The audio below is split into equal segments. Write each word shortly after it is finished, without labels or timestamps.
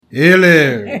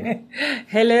Hello.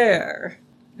 Hello.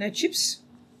 No chips?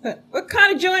 What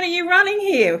kind of joint are you running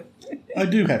here? I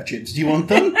do have chips. Do you want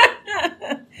them?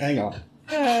 Hang on.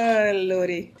 Oh,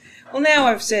 Lordy. Well, now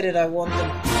I've said it, I want them.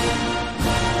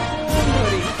 Oh,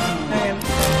 Lordy. Hang on.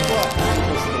 What?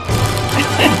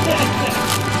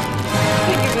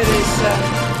 Think of it as,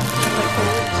 what do they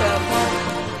call it,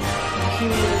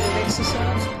 cumulative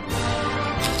exercise.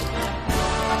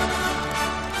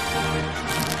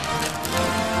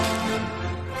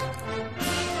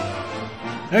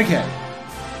 Okay.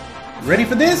 Ready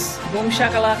for this? Boom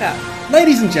shakalaka.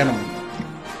 Ladies and gentlemen,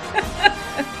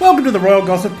 welcome to the Royal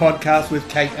Gossip Podcast with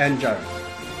Kate and Joe.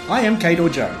 I am Kate or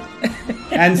Joe.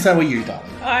 And so are you, darling.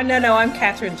 Oh, no, I'm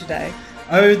Catherine today.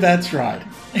 Oh, that's right.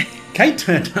 Kate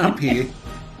turned up here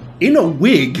in a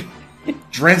wig,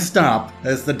 dressed up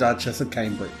as the Duchess of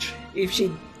Cambridge. If she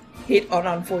hit on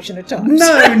unfortunate times.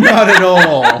 No, not at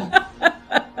all.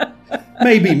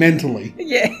 Maybe mentally.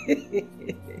 Yeah.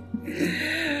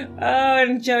 Oh,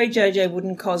 and Joey Jojo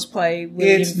wouldn't cosplay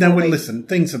William. No, well, listen,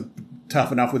 things are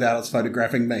tough enough without us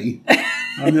photographing me.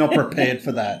 I'm not prepared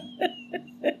for that.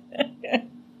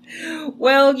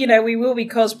 Well, you know, we will be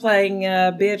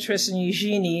cosplaying Beatrice and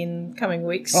Eugenie in coming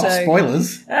weeks. Oh, so...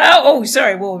 spoilers. Oh,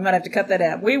 sorry. Well, we might have to cut that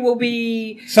out. We will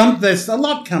be... There's a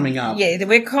lot coming up. Yeah,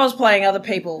 we're cosplaying other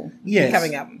people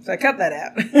coming up. So cut that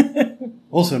out.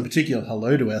 Also, in particular,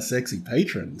 hello to our sexy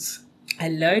patrons.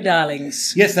 Hello,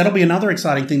 darlings. Yes, that'll be another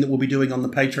exciting thing that we'll be doing on the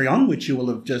Patreon, which you will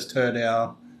have just heard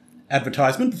our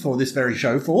advertisement before this very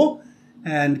show for.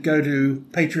 And go to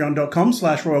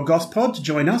patreon.com/royalgossipod to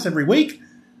join us every week.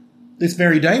 This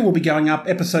very day, we'll be going up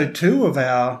episode 2 of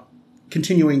our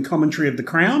continuing commentary of The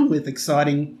Crown with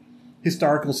exciting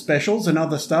historical specials and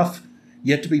other stuff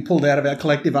yet to be pulled out of our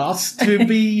collective arse to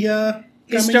be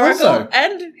historical also.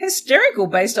 And hysterical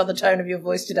based on the tone of your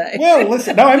voice today. Well,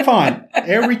 listen, no, I'm fine.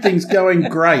 Everything's going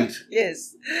great.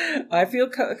 Yes. I feel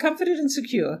comforted and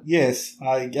secure. Yes,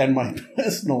 and my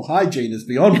personal hygiene is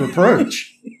beyond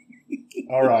reproach.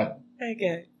 All right.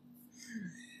 Okay.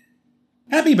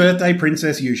 Happy birthday,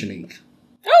 Princess Eugenie.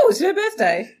 Oh, it's her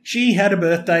birthday. She had a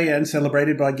birthday and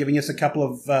celebrated by giving us a couple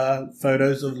of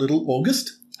photos of little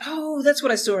August. Oh, that's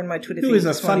what I saw in my Twitter feed. Who is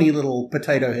a funny little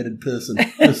potato-headed person.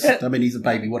 I mean, he's a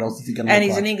baby. What else is he going to look like? And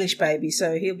he's an English baby,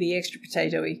 so he'll be extra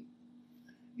potato-y.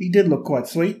 He did look quite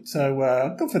sweet,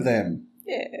 so good for them.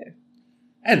 Yeah.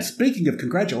 And speaking of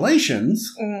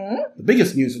congratulations, the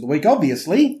biggest news of the week,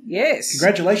 obviously. Yes.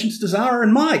 Congratulations to Zara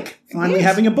and Mike, finally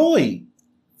having a boy.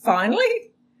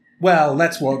 Finally? Well,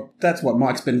 that's what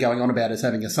Mike's been going on about, is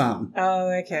having a son. Oh,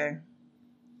 okay.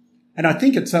 And I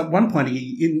think at one point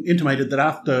he intimated that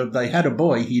after they had a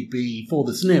boy, he'd be for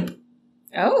the snip.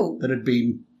 Oh. That had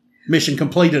been mission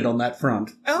completed on that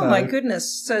front. Oh, my goodness.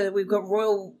 So we've got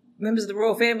members of the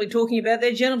royal family talking about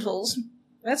their genitals.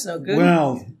 That's not good.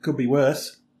 Well, could be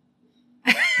worse.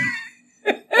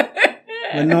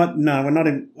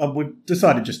 We've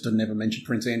decided just to never mention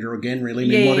Prince Andrew again, really. I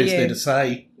mean, what is there to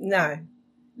say? No.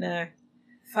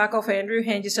 Fuck off, Andrew.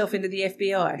 Hand yourself into the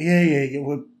FBI. Yeah.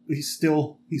 Well, he's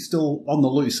still on the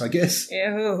loose, I guess.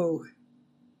 Oh.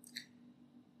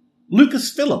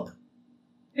 Lucas Phillip.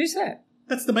 Who's that?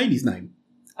 That's the baby's name.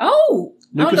 Oh.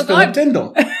 Lucas Phillip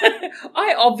Tyndall.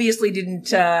 I obviously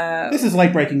didn't... This is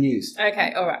late-breaking news.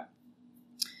 Okay, all right.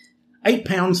 8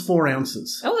 pounds, 4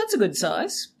 ounces. Oh, that's a good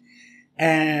size.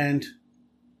 And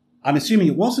I'm assuming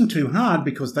it wasn't too hard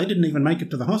because they didn't even make it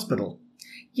to the hospital.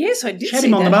 Yes, I did see had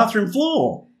him on the bathroom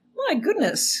floor. My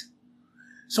goodness.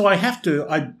 So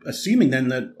I'm assuming then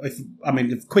that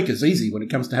if quick is easy when it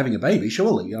comes to having a baby,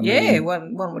 surely.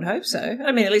 One would hope so.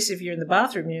 I mean, at least if you're in the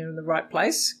bathroom, you're in the right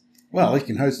place. Well, he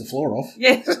can hose the floor off.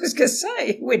 Yes, I was going to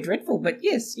say, we're dreadful, but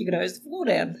yes, you can hose the floor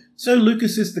down. So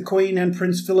Lucas is the Queen and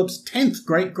Prince Philip's 10th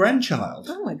great-grandchild.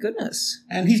 Oh, my goodness.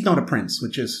 And he's not a prince,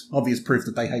 which is obvious proof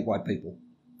that they hate white people.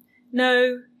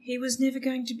 No, he was never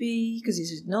going to be, because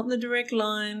he's not in the direct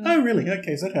line. Oh, really?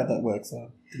 Okay, is that how that works? I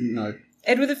didn't know.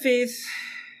 Edward V. It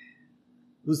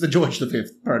was the George V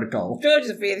protocol. George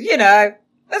V, you know.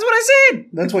 That's what I said.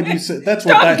 That's what you said.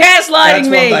 Stop gaslighting me.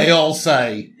 That's what they all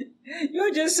say.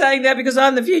 You're just saying that because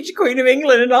I'm the future Queen of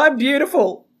England and I'm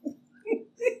beautiful.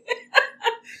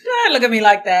 Don't look at me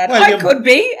like that. Well, I could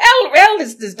be. Our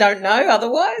listeners don't know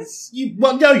otherwise. You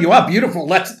are beautiful.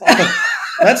 That's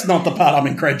not the part I'm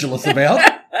incredulous about.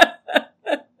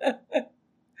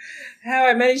 How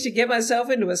I managed to get myself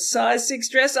into a size 6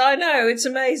 dress, I know. It's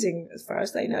amazing. As far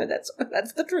as they know, that's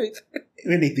the truth.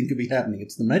 Anything could be happening.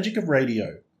 It's the magic of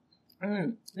radio.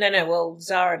 No. Well,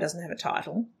 Zara doesn't have a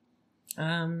title.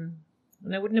 And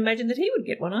I wouldn't imagine that he would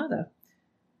get one either.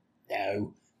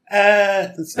 No.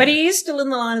 But he is still in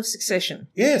the line of succession.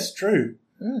 Yes, true.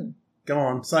 Mm. Go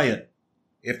on, say it.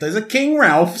 If there's a King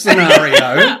Ralph scenario...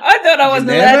 I thought I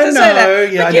wasn't allowed to say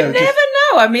that. Yeah, but you never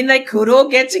know. I mean, they could all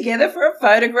get together for a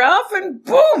photograph and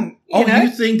boom, you know. You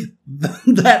think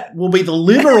that will be the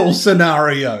literal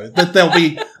scenario, that they'll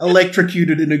be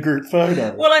electrocuted in a group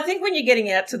photo? Well, I think when you're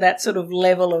getting out to that sort of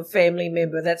level of family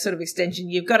member, that sort of extension,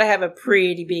 you've got to have a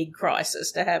pretty big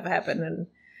crisis to have happen, and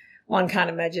one can't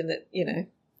imagine that, you know.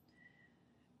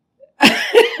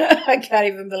 I can't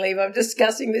even believe I'm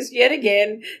discussing this yet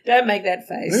again. Don't make that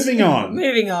face. Moving on.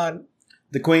 Moving on.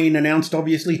 The Queen announced,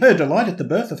 obviously, her delight at the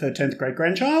birth of her 10th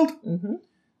great-grandchild. Mm-hmm.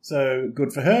 So,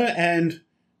 good for her. And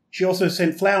she also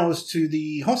sent flowers to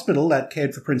the hospital that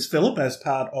cared for Prince Philip as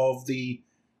part of the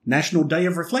National Day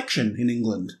of Reflection in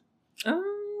England.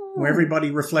 Oh. Where everybody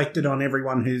reflected on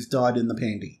everyone who's died in the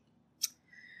pandy.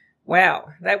 Wow.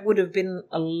 That would have been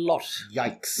a lot.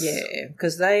 Yikes. Yeah,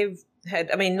 because they've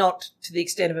had, I mean, not to the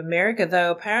extent of America,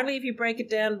 though apparently if you break it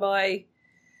down by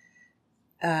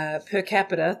per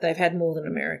capita, they've had more than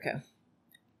America.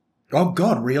 Oh,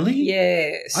 God, really?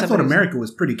 Yeah. I thought America was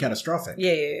pretty catastrophic.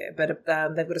 Yeah, but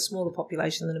they've got a smaller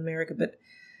population than America, but,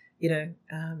 you know,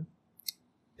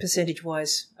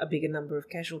 percentage-wise, a bigger number of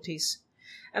casualties.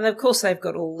 And, of course, they've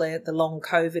got all the long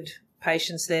COVID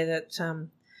patients there that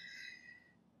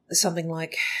something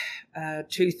like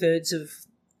 2/3 of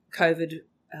COVID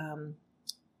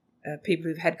people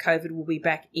who've had COVID will be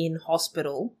back in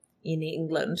hospital in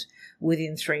England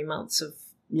within 3 months of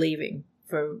leaving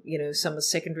for, you know, some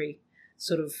secondary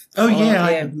sort of... Oh,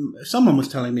 yeah. Someone was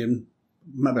telling me,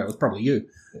 maybe it was probably you,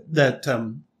 that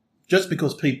just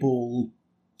because people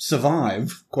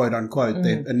survive, quote unquote,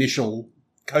 their initial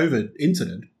COVID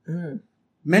incident,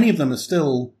 many of them are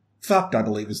still fucked, I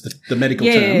believe is the medical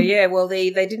term. Yeah. Well,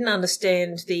 they didn't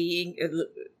understand the...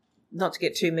 not to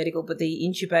get too medical, but the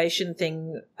intubation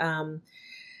thing,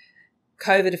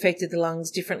 COVID affected the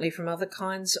lungs differently from other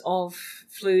kinds of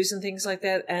flus and things like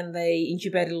that, and they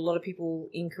intubated a lot of people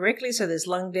incorrectly, so there's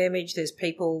lung damage, there's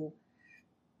people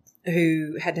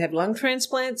who had to have lung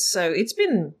transplants, so it's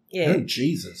been, yeah. Oh,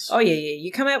 Jesus. Oh, yeah.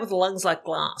 You come out with the lungs like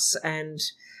glass, and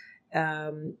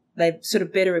they're sort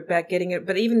of better about getting it,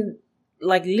 but even,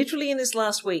 like, literally in this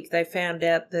last week, they found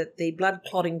out that the blood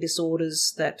clotting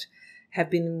disorders that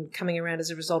have been coming around as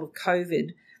a result of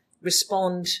COVID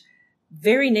respond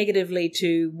very negatively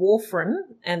to warfarin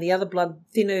and the other blood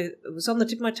thinner. It was on the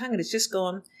tip of my tongue and it's just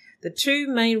gone. The two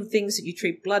main things that you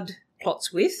treat blood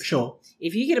clots with. Sure.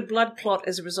 If you get a blood clot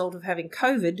as a result of having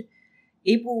COVID,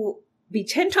 it will be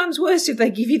 10 times worse if they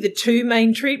give you the two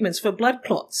main treatments for blood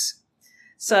clots.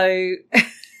 So...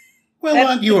 Well,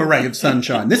 aren't you a ray of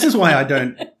sunshine? This is why I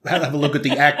don't have a look at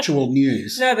the actual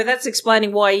news. No, but that's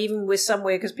explaining why even we're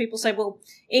somewhere, because people say, well,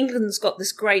 England's got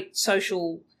this great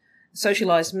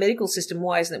socialised medical system.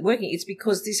 Why isn't it working? It's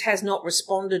because this has not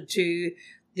responded to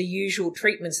the usual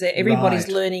treatments that everybody's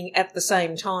learning at the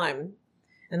same time.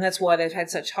 And that's why they've had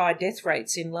such high death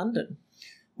rates in London.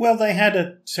 Well, they had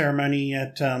a ceremony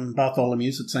at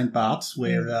Bartholomew's at St. Bart's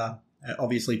where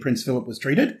obviously Prince Philip was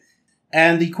treated,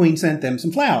 and the Queen sent them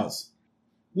some flowers.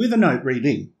 With a note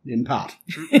reading, in part.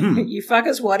 You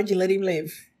fuckers, why did you let him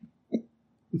live?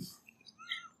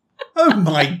 Oh,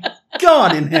 my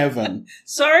God in heaven.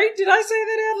 Sorry, did I say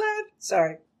that out loud?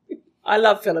 Sorry. I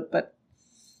love Philip, but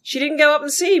she didn't go up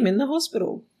and see him in the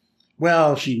hospital.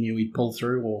 Well, she knew he'd pull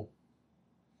through, or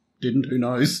didn't, who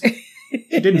knows.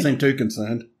 She didn't seem too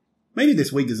concerned. Maybe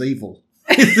this wig is evil.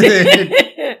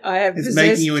 It's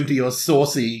making you into your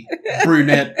saucy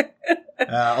brunette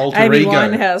alter Amy ego.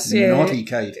 Winehouse, yeah. Naughty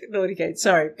Kate. Naughty Kate.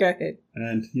 Sorry, go ahead.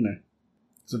 And, you know,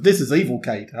 so this is evil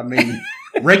Kate. I mean,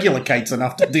 regular Kate's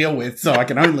enough to deal with, so I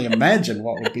can only imagine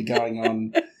what would be going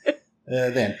on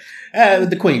then.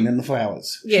 The Queen and the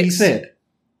flowers. Yes. She said,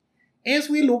 "As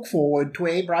we look forward to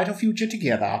a brighter future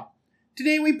together,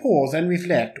 today we pause and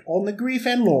reflect on the grief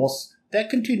and loss that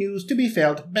continues to be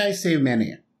felt by so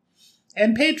many,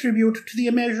 and pay tribute to the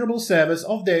immeasurable service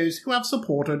of those who have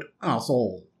supported us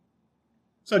all."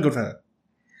 So good for her.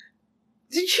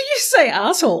 Did you just say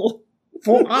asshole?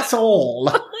 For us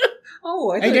all.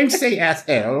 Oh, I don't say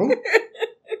asshole.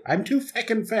 I'm too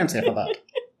feckin' fancy for that.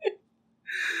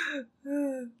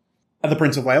 The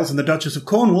Prince of Wales and the Duchess of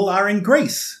Cornwall are in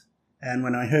Greece. And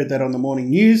when I heard that on the morning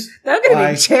news... They're going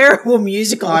to be terrible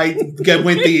musical. I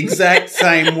went the exact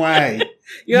same way.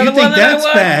 You think that's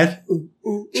bad?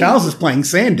 Charles is playing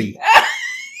Sandy.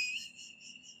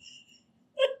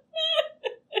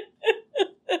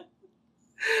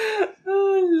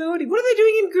 Oh, Lordy. What are they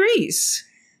doing in Greece?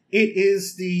 It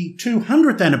is the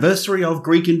 200th anniversary of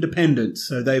Greek independence.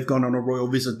 So they've gone on a royal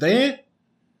visit there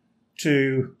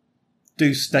to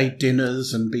do state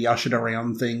dinners and be ushered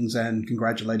around things and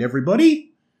congratulate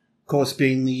everybody. Of course,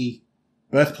 being the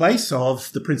birthplace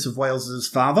of the Prince of Wales's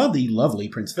father, the lovely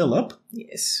Prince Philip.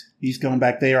 Yes. He's gone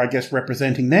back there, I guess,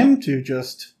 representing them to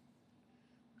just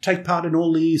take part in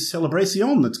all the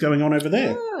celebration that's going on over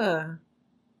there. Ah.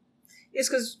 Yes,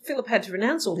 because Philip had to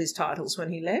renounce all his titles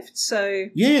when he left, so...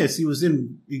 Yes,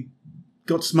 he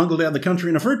got smuggled out of the country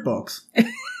in a fruit box.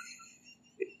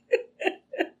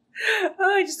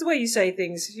 Oh, just the way you say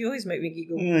things. You always make me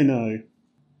giggle. I know.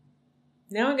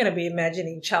 Now I'm going to be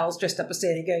imagining Charles dressed up as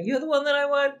Sandy going, "You're the one that I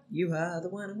want. You are the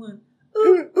one I want.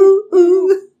 Ooh, ooh,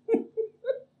 ooh."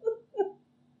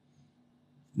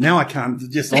 Now I can't,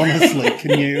 just honestly,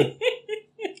 can you...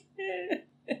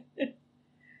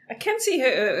 I can see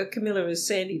her, Camilla as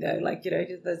Sandy, though. Like,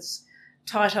 those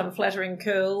tight, unflattering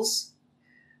curls.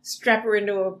 Strap her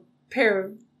into a pair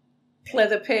of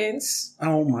pleather pants.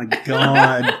 Oh, my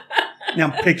God. Now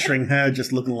I'm picturing her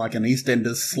just looking like an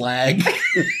EastEnders slag,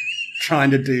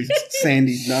 trying to do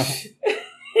Sandy's nuff.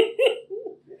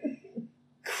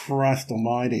 Christ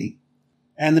almighty.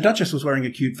 And the Duchess was wearing a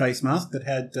cute face mask that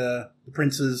had the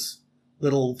Prince's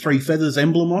little 3 feathers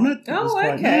emblem on it. It was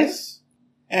quite okay. nice.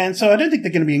 And so I don't think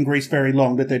they're going to be in Greece very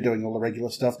long, but they're doing all the regular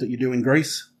stuff that you do in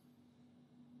Greece.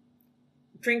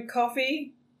 Drink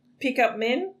coffee, pick up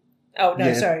men. Oh, no,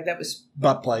 Yeah. sorry, that was...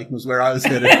 Butt play was where I was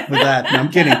headed with that. No, I'm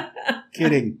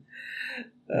kidding.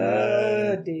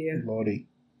 Oh, dear. Lordy.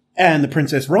 And the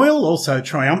Princess Royal, also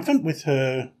triumphant with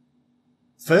her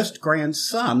first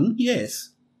grandson,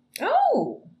 yes.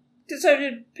 Oh! So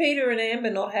did Peter and Amber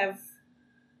not have...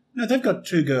 No, they've got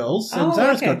 2 girls. Oh,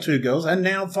 Zara's okay. got 2 girls, and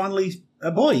now finally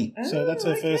a boy. So that's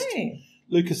her first... okay.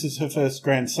 Lucas is her first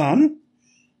grandson.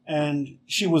 And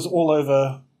she was all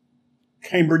over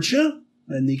Cambridgeshire,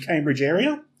 in the Cambridge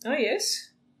area, Oh, yes.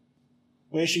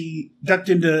 where she ducked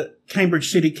into Cambridge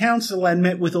City Council and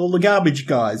met with all the garbage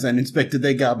guys and inspected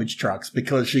their garbage trucks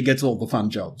because she gets all the fun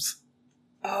jobs.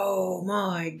 Oh,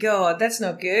 my God, that's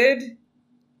not good.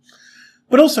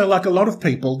 But also, like a lot of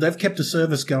people, they've kept a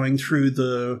service going through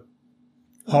the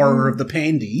horror of the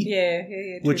pandy,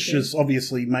 Yeah. which true. has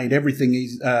obviously made everything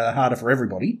harder for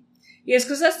everybody. Yes,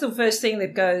 because that's the first thing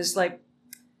that goes, like,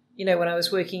 when I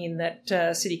was working in that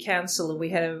city council and we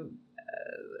had a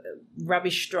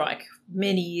rubbish strike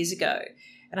many years ago,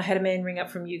 and I had a man ring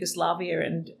up from Yugoslavia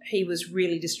and he was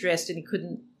really distressed and he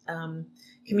couldn't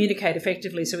communicate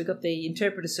effectively, so we got the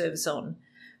interpreter service on.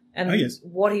 And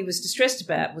what he was distressed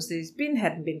about was that his bin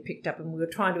hadn't been picked up, and we were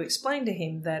trying to explain to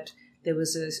him that there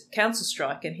was a council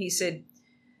strike, and he said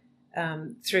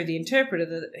through the interpreter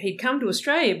that he'd come to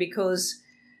Australia because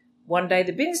one day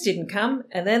the bins didn't come,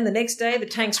 and then the next day the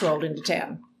tanks rolled into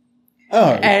town.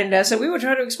 Oh. And so we were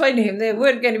trying to explain to him there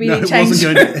weren't going to be No, any it tanks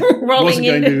wasn't going to- rolling wasn't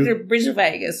going into to- the Bridge of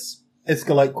Vegas.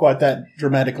 Escalate quite that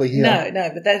dramatically here. No,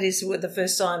 but that is the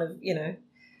first sign of,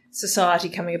 society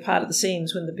coming apart at the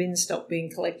seams when the bins stop being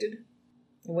collected.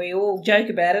 And we all joke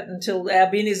about it until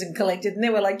our bin isn't collected, and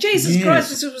then we're like, Jesus Yes. Christ,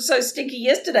 this was so stinky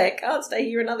yesterday, it can't stay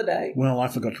here another day. Well, I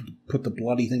forgot to put the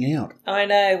bloody thing out. I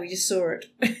know, we just saw it.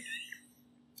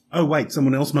 Oh, wait,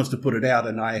 someone else must have put it out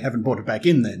and I haven't brought it back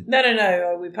in then.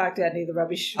 No, we parked out near the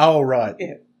rubbish. Oh, right.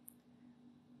 Yeah.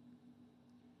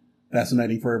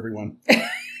 Fascinating for everyone.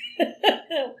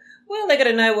 Well, they got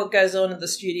to know what goes on in the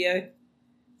studio.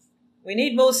 We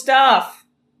need more staff.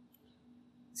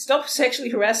 Stop sexually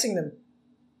harassing them,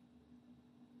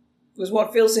 was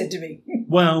what Phil said to me.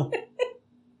 Well,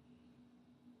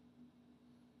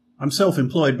 I'm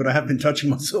self-employed, but I have been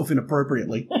touching myself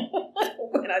inappropriately.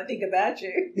 When I think about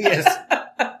you. Yes.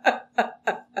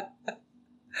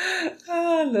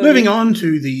 Oh, Lord. Moving on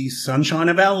to the sunshine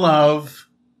of our love.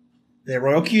 Their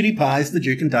royal cutie pies, the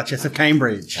Duke and Duchess of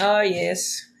Cambridge. Oh,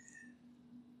 yes.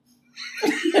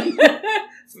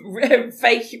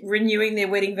 Fake renewing their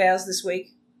wedding vows this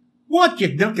week. What?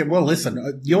 You don't get... Well,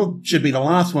 listen, you should be the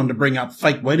last one to bring up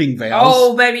fake wedding vows.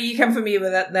 Oh, baby, you come for me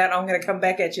with that. I'm going to come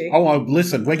back at you. Oh,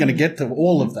 listen, we're going to get to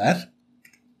all of that.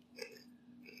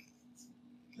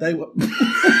 They were...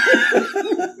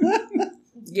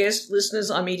 Yes,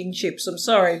 listeners, I'm eating chips. I'm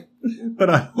sorry. But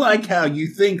I like how you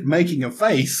think making a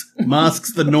face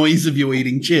masks the noise of you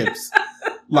eating chips.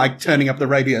 Like turning up the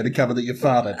radio to cover that you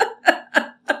farted.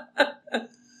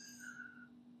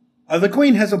 The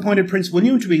Queen has appointed Prince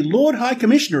William to be Lord High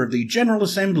Commissioner of the General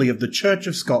Assembly of the Church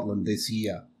of Scotland this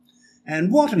year.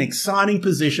 And what an exciting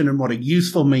position and what a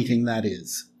useful meeting that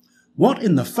is. What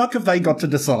in the fuck have they got to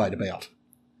decide about?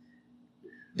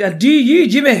 Do you,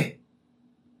 Jimmy?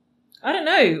 I don't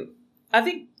know. I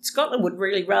think Scotland would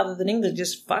really, rather than England,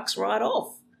 just fucks right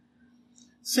off.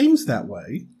 Seems that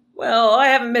way. Well, I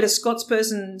haven't met a Scots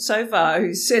person so far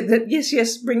who said that,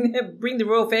 yes, bring the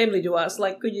royal family to us.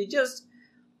 Like, could you just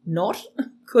not?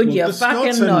 Could you the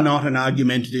fucking Scots not? are not an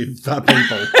argumentative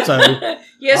people, so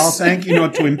Yes. I'll thank you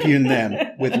not to impugn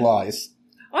them with lies.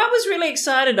 I was really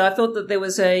excited. I thought that there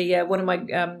was one of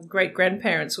my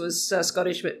great-grandparents was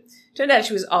Scottish, but turned out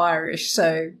she was Irish,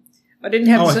 so I didn't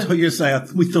have... I thought you were saying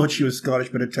we thought she was Scottish,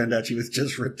 but it turned out she was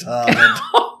just retarded.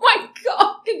 Oh, my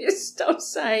God, can you stop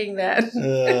saying that?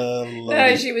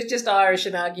 No, she was just Irish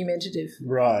and argumentative.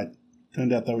 Right.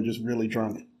 Turned out they were just really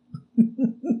drunk.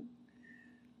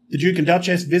 The Duke and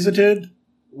Duchess visited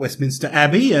Westminster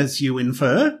Abbey, as you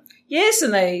infer. Yes,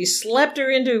 and they slapped her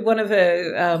into one of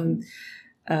her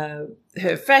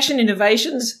fashion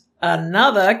innovations,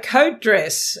 another coat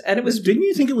dress. And it was... Didn't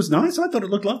you think it was nice? I thought it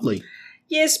looked lovely.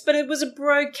 Yes, but it was a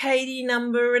brocadey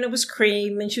number and it was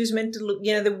cream and she was meant to look,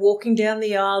 they're walking down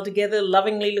the aisle together,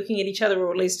 lovingly looking at each other,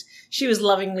 or at least she was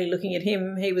lovingly looking at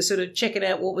him. He was sort of checking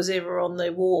out what was ever on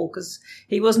the wall because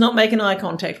he was not making eye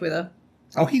contact with her.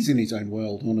 Oh, he's in his own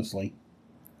world, honestly.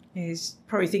 He's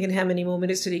probably thinking how many more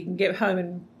minutes till he can get home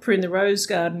and prune the rose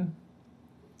garden.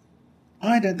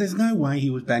 There's no way he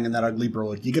was banging that ugly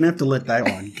broad. You're going to have to let that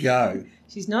one go.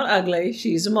 She's not ugly.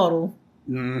 She's a model.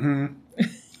 Mm-hmm.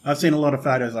 I've seen a lot of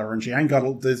photos of her and she ain't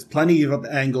got... There's plenty of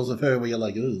angles of her where you're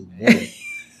like, ooh, boy.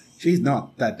 She's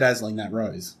not that dazzling, that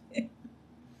rose.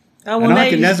 Oh, well,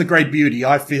 and as a great beauty,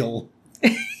 I feel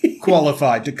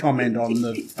qualified to comment on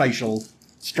the facial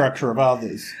structure of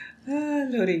others.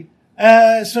 Lordy.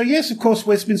 So yes, of course,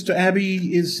 Westminster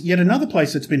Abbey is yet another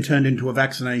place that's been turned into a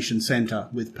vaccination centre,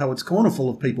 with Poets' Corner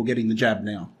full of people getting the jab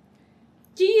now.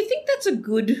 Do you think that's a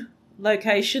good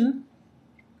location?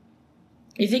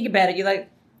 You think about it, you're like,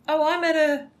 oh, I'm at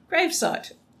a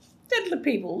gravesite. Dead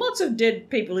people, lots of dead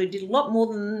people who did a lot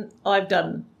more than I've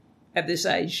done at this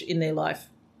age in their life.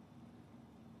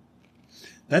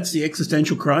 That's the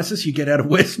existential crisis you get out of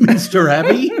Westminster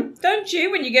Abbey? Don't you?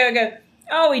 When you go,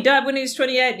 oh, he died when he was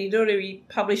 28 and he'd already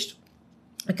published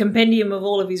a compendium of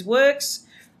all of his works,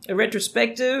 a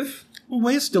retrospective. Well,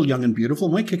 we're still young and beautiful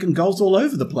and we're kicking goals all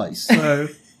over the place, so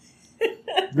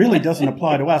really doesn't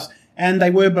apply to us. And they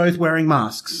were both wearing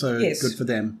masks, so yes. Good for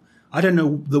them. I don't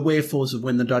know the wherefores of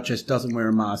when the Duchess doesn't wear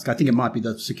a mask. I think it might be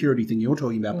the security thing you're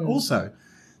talking about, but also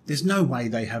there's no way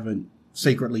they haven't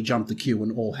secretly jumped the queue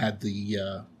and all had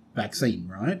the vaccine,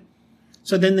 right?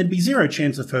 So then there'd be zero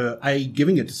chance of her, A,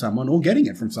 giving it to someone or getting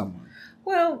it from someone.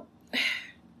 Well,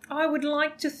 I would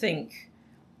like to think,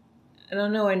 and I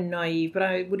know I'm naive, but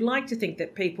I would like to think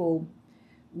that people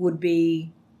would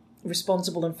be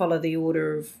responsible and follow the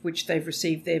order of which they've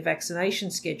received their vaccination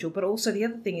schedule. But also the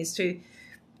other thing is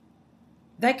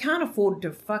they can't afford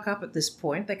to fuck up at this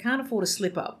point. They can't afford to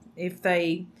slip up. If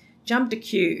they jumped a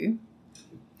queue...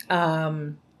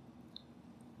 then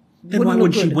why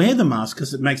would she wear the mask?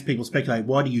 Because it makes people speculate,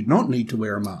 why do you not need to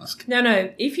wear a mask?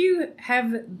 No. If you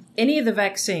have any of the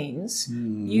vaccines,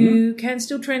 you can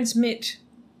still transmit.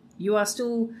 You are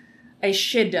still a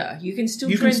shedder. You can still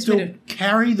transmit it. You can still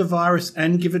carry the virus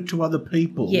and give it to other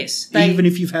people. Yes. Even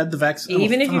if you've had the vaccine.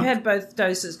 Even if you've had both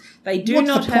doses. What's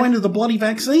the point of the bloody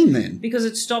vaccine then? Because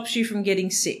it stops you from getting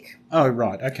sick. Oh,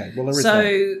 right. Okay. Well, there is that.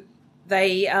 So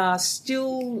they are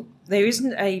still... There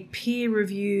isn't a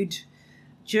peer-reviewed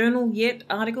journal yet,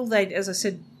 article. As I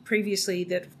said previously,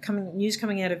 that news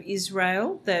coming out of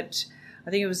Israel that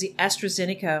I think it was the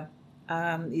AstraZeneca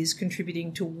is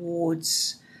contributing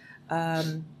towards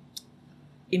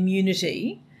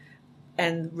immunity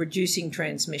and reducing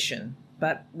transmission,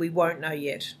 but we won't know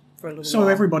yet for a little while. So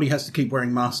everybody has to keep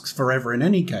wearing masks forever in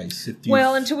any case?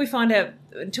 Until we find out,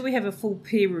 until we have a full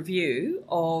peer review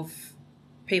of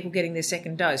people getting their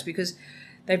second dose, because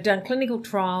they've done clinical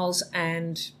trials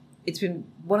and it's been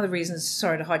one of the reasons,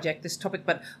 sorry to hijack this topic,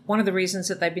 but one of the reasons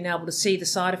that they've been able to see the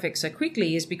side effects so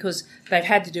quickly is because they've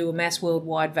had to do a mass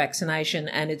worldwide vaccination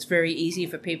and it's very easy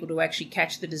for people to actually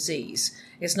catch the disease.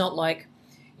 It's not like,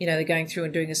 they're going through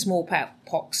and doing a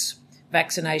smallpox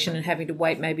vaccination and having to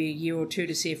wait maybe a year or two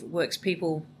to see if it works.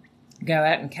 People go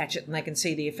out and catch it and they can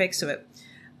see the effects of it.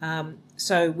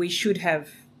 So we should have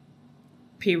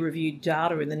peer-reviewed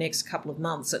data in the next couple of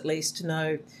months at least to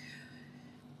know,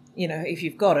 if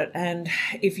you've got it, and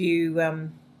if you,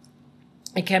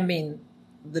 it can mean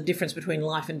the difference between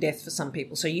life and death for some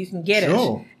people. So you can get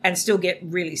it and still get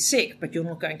really sick, but you're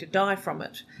not going to die from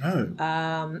it. No.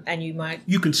 And you might...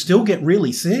 You can still get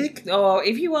really sick? Oh,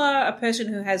 if you are a person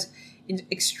who has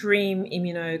extreme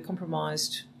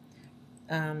immunocompromised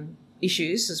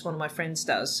issues, as one of my friends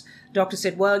does, the doctor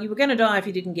said, well, you were going to die if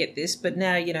you didn't get this, but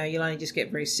now, you'll only just get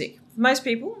very sick. For most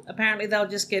people, apparently they'll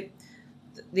just get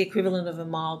the equivalent of a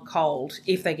mild cold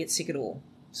if they get sick at all.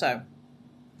 So,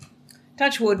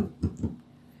 touch wood.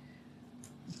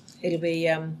 It'll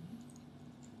be,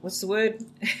 what's the word?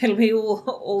 It'll be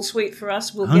all sweet for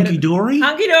us. We'll get it. Hunky-dory?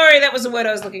 Hunky-dory, that was the word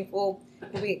I was looking for.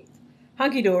 It'll be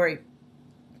hunky-dory.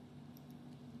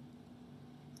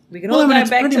 We can all go back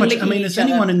to licking each other. has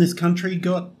anyone in this country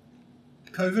got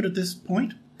COVID at this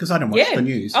point? Because I don't watch the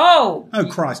news. Oh,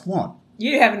 Christ, what?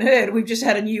 You haven't heard. We've just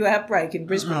had a new outbreak in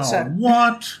Brisbane. Oh, so.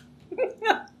 what?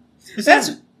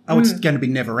 It's going to be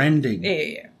never-ending.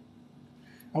 Yeah.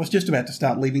 I was just about to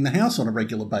start leaving the house on a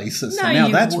regular basis, No, and now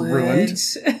you that's weren't. ruined.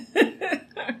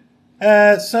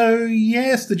 So,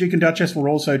 yes, the Duke and Duchess were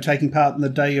also taking part in the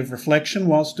Day of Reflection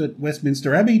whilst at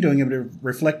Westminster Abbey, doing a bit of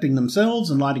reflecting themselves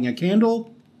and lighting a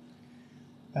candle.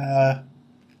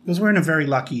 Because we're in a very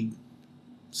lucky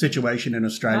situation in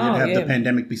Australia to have the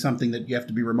pandemic be something that you have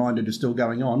to be reminded is still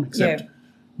going on, except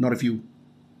not if you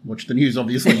watch the news,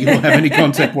 obviously. You don't have any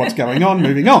concept what's going on.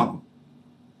 Moving on.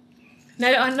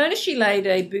 Now, I noticed she laid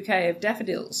a bouquet of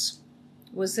daffodils.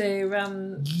 Was there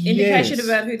indication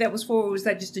about who that was for, or was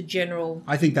that just a general...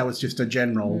 I think that was just a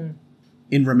general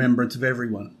in remembrance of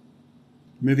everyone.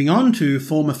 Moving on to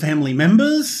former family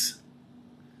members.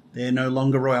 They're no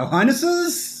longer Royal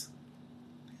Highnesses.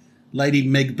 Lady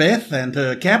Macbeth and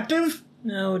her captive.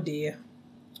 Oh, dear.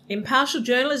 Impartial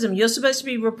journalism. You're supposed to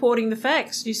be reporting the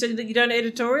facts. You said that you don't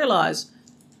editorialise.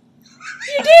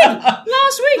 You did!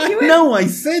 Last week. No, I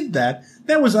said that.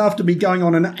 That was after me going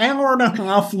on an hour and a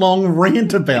half long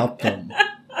rant about them.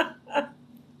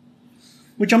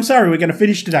 Which I'm sorry we're going to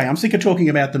finish today. I'm sick of talking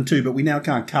about them too, but we now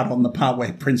can't cut on the part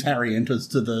where Prince Harry enters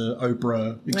to the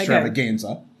Oprah extravaganza.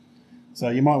 Okay. So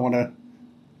you might want to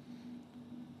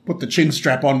put the chin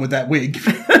strap on with that wig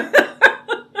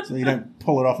so you don't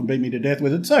pull it off and beat me to death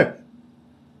with it. So,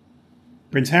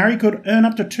 Prince Harry could earn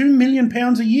up to £2 million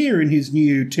a year in his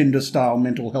new Tinder-style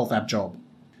mental health app job.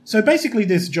 So basically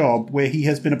this job, where he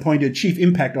has been appointed Chief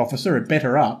Impact Officer at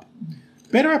BetterUp,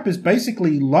 BetterUp is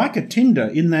basically like a Tinder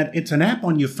in that it's an app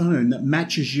on your phone that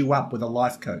matches you up with a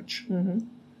life coach. Mm-hmm.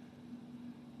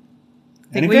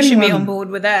 I think we should be on board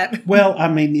with that. Well, I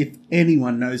mean, if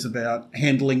anyone knows about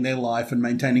handling their life and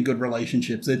maintaining good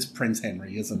relationships, it's Prince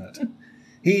Henry, isn't it?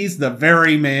 He's the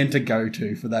very man to go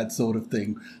to for that sort of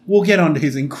thing. We'll get onto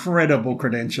his incredible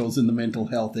credentials in the mental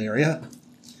health area.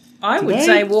 I would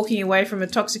say walking away from a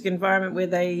toxic environment where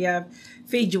they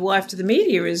feed your wife to the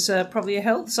media is probably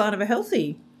a sign of a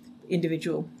healthy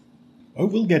individual. Oh,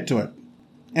 we'll get to it.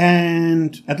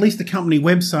 And at least the company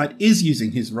website is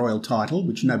using his royal title,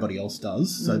 which nobody else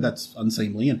does, so that's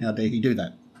unseemly, and how dare he do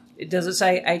that? Does it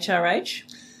say HRH?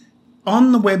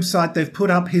 On the website, they've put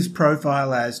up his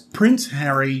profile as Prince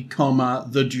Harry,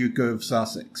 the Duke of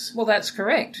Sussex. Well, that's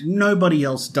correct. Nobody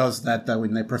else does that, though,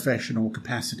 in their professional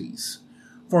capacities.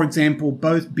 For example,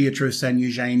 both Beatrice and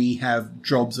Eugenie have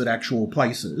jobs at actual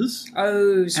places.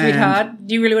 Oh, sweetheart,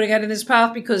 do you really want to go down this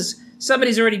path? Because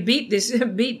somebody's already beat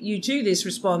you to this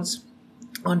response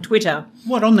on Twitter.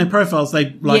 What, on their profiles?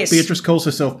 Yes. Beatrice calls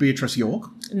herself Beatrice York?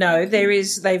 No,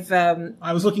 they've...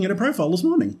 I was looking at her profile this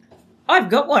morning. I've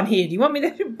got one here. Do you want me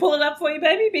to pull it up for you,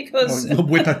 baby? Because...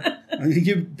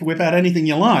 you whip out anything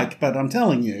you like, but I'm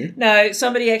telling you. No,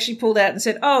 somebody actually pulled out and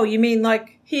said, oh, you mean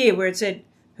like here where it said,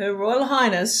 Her Royal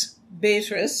Highness,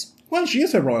 Beatrice. Well, she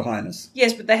is Her Royal Highness.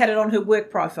 Yes, but they had it on her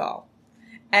work profile.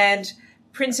 And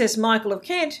Princess Michael of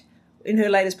Kent, in her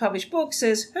latest published book,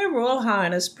 says Her Royal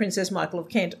Highness Princess Michael of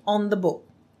Kent on the book.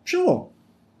 Sure.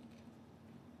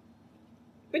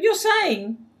 But you're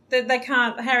saying that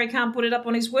Harry can't put it up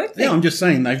on his work thing? Yeah, I'm just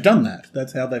saying they've done that.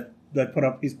 That's how they've put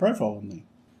up his profile on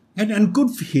there. And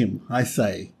good for him, I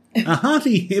say. A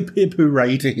hearty hip hip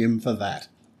hooray to him for that.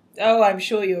 Oh, I'm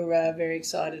sure you're very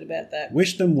excited about that.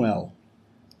 Wish them well.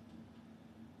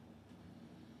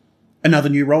 Another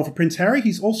new role for Prince Harry,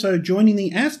 he's also joining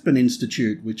the Aspen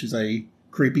Institute, which is a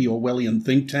creepy Orwellian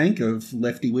think tank of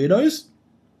lefty weirdos.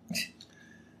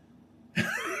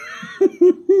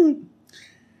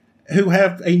 Who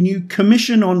have a new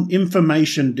Commission on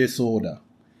Information Disorder.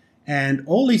 And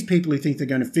all these people who think they're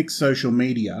going to fix social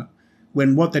media,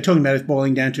 when what they're talking about is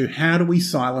boiling down to how do we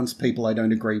silence people I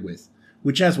don't agree with,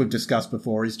 which, as we've discussed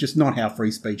before, is just not how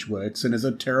free speech works and is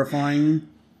a terrifying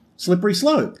slippery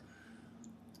slope.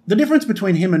 The difference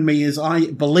between him and me is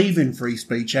I believe in free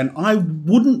speech and I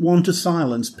wouldn't want to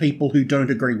silence people who don't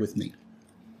agree with me.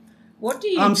 What do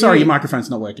you do? I'm sorry, your microphone's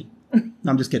not working.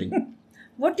 I'm just kidding.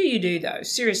 What do you do, though,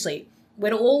 seriously,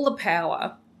 when all the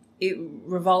power, it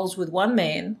revolves with one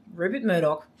man, Rupert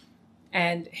Murdoch,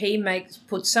 and he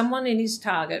puts someone in his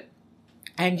target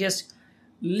and just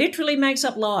literally makes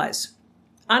up lies,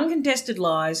 uncontested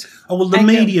lies. Oh, well, the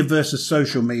media versus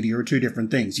social media are two different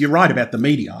things. You're right about the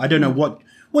media. I don't know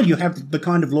Well, you have the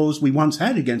kind of laws we once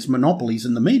had against monopolies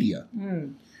in the media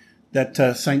that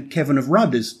St. Kevin of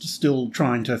Rudd is still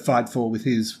trying to fight for with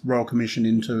his Royal Commission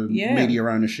into media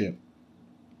ownership.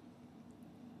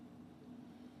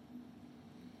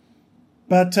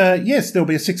 But yes, there'll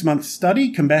be a 6-month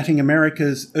study combating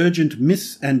America's urgent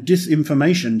mis- and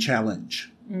disinformation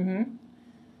challenge. Mm-hmm.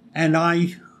 And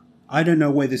I don't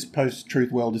know where this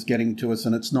post-truth world is getting to us,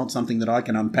 and it's not something that I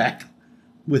can unpack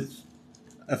with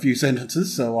a few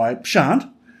sentences, so I shan't.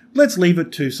 Let's leave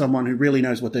it to someone who really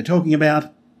knows what they're talking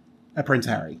about, Prince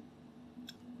Harry.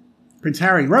 Prince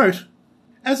Harry wrote,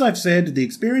 "As I've said, the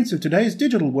experience of today's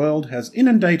digital world has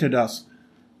inundated us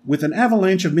with an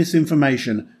avalanche of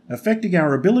misinformation, affecting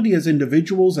our ability as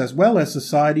individuals as well as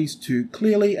societies to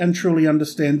clearly and truly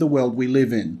understand the world we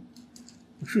live in."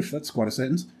 Whew, that's quite a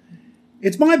sentence.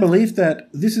 "It's my belief that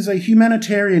this is a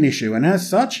humanitarian issue, and as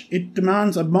such, it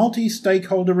demands a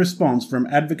multi-stakeholder response from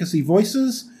advocacy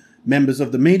voices, members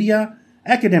of the media,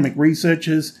 academic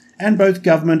researchers, and both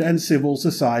government and civil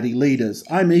society leaders.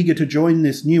 I'm eager to join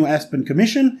this new Aspen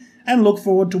Commission and look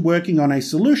forward to working on a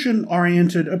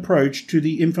solution-oriented approach to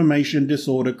the information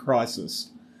disorder crisis."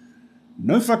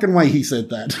 No fucking way he said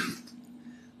that.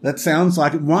 That sounds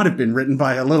like it might have been written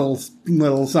by a little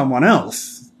someone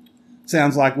else.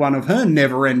 Sounds like one of her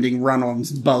never-ending run-on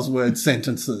buzzword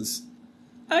sentences.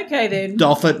 Okay, then.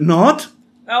 Doth it not?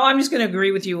 Oh, I'm just going to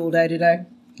agree with you all day today.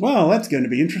 Well, that's going to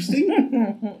be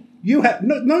interesting. You have...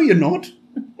 No, you're not.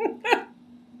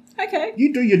 Okay.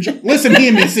 You do your job. Listen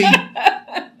here, Missy.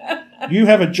 You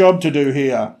have a job to do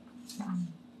here.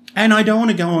 And I don't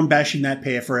want to go on bashing that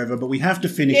pair forever, but we have to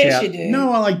finish out... Yes, you do.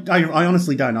 No, I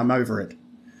honestly don't. I'm over it.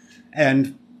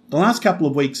 And the last couple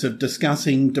of weeks of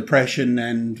discussing depression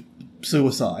and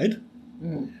suicide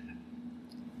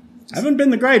haven't been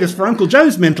the greatest for Uncle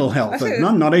Joe's mental health. And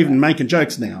I'm not even making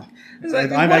jokes now.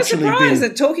 Like, I'm actually surprised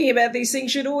that talking about these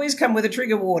things should always come with a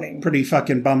trigger warning. Pretty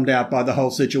fucking bummed out by the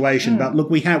whole situation. But look,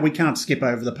 we can't skip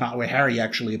over the part where Harry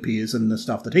actually appears and the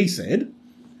stuff that he said,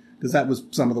 because that was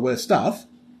some of the worst stuff.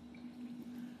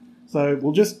 So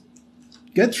we'll just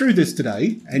get through this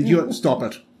today, and you stop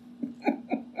it.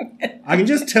 I can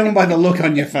just tell by the look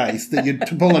on your face that you're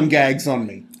pulling gags on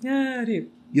me. Yeah, I do.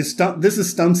 This is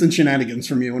stunts and shenanigans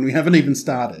from you, and we haven't even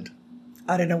started.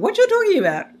 I don't know what you're talking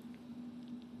about.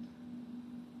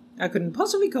 I couldn't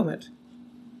possibly comment.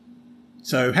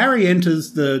 So Harry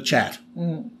enters the chat.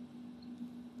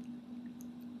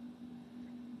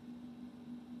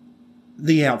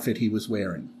 The outfit he was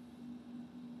wearing.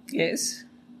 Yes.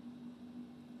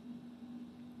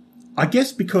 I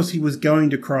guess because he was going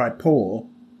to cry poor,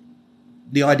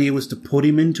 the idea was to put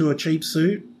him into a cheap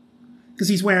suit. Because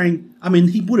he's wearing... I mean,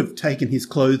 he would have taken his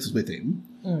clothes with him,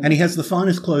 and he has the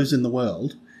finest clothes in the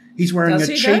world. He's wearing Does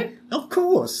a he, cheap... though? Of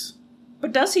course.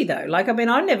 But does he, though? Like, I mean,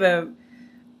 I never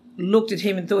looked at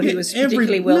him and thought he was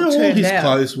particularly well turned out.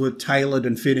 All his clothes were tailored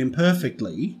and fit him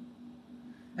perfectly.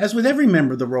 As with every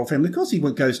member of the royal family, of course he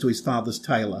goes to his father's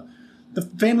tailor. The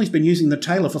family's been using the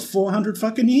tailor for 400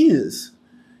 fucking years.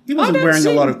 He wasn't wearing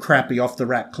a lot of crappy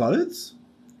off-the-rack clothes.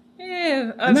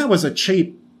 Yeah. And that was a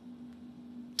cheap,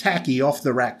 tacky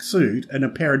off-the-rack suit and a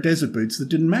pair of desert boots that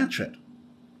didn't match it.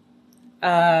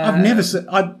 I've never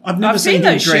seen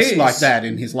him dressed shoes like that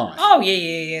in his life. Oh,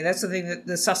 yeah. That's the thing that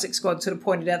the Sussex squad sort of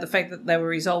pointed out, the fact that they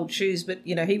were his old shoes, but,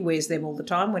 you know, he wears them all the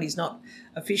time when he's not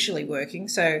officially working.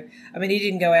 So, I mean, he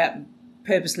didn't go out and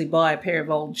purposely buy a pair of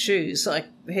old shoes. Like,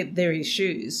 they're his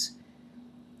shoes.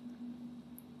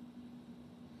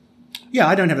 Yeah,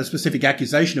 I don't have a specific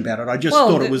accusation about it. I just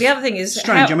thought it was the other thing is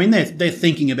strange. I mean, they're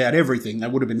thinking about everything. There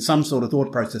would have been some sort of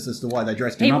thought process as to why they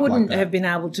dressed him up like that. He wouldn't have been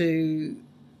able to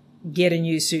get a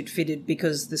new suit fitted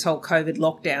because this whole COVID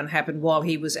lockdown happened while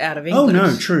he was out of England. Oh,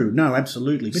 no, true. No,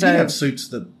 absolutely. But he'd have suits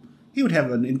that... He would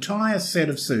have an entire set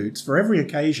of suits for every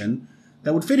occasion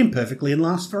that would fit him perfectly and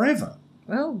last forever.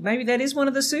 Well, maybe that is one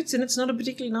of the suits and it's not a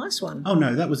particularly nice one. Oh,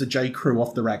 no, that was a J. Crew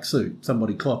off-the-rack suit.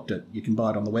 Somebody clocked it. You can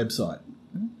buy it on the website.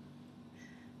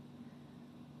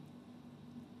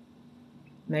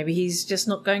 Maybe he's just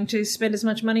not going to spend as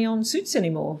much money on suits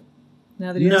anymore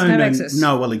now that he doesn't have access.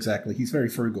 No, well, exactly. He's very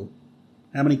frugal.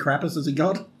 How many crappers has he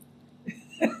got?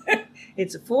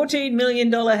 It's a $14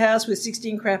 million house with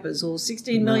 16 crappers, or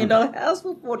 $16 million house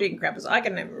with 14 crappers. I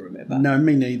can never remember. No,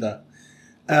 me neither.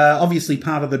 Obviously,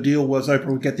 part of the deal was Oprah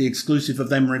would get the exclusive of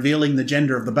them revealing the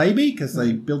gender of the baby, because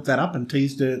they built that up and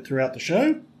teased it throughout the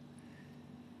show.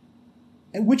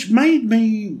 Which made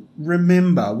me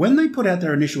remember, when they put out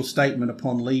their initial statement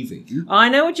upon leaving... I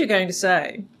know what you're going to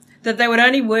say. That they would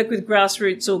only work with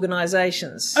grassroots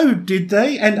organisations. Oh, did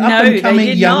they? And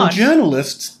up-and-coming young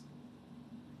journalists.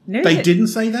 No, They didn't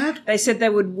say that? They said they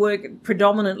would work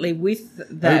predominantly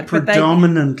with that. Oh,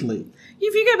 predominantly.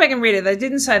 If you go back and read it, they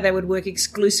didn't say they would work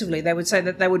exclusively. They would say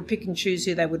that they would pick and choose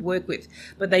who they would work with.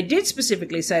 But they did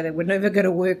specifically say they were never going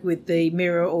to work with the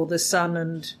Mirror or the Sun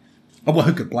and... Oh, well,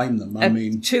 who could blame them? I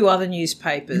mean... two other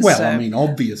newspapers. Well, I mean,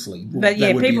 obviously. But yeah,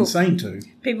 they would be insane to.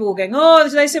 People were going, oh,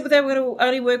 they said they were going to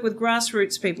only work with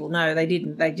grassroots people. No, they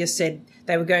didn't. They just said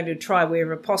they were going to try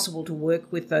wherever possible to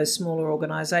work with those smaller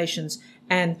organisations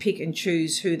and pick and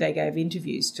choose who they gave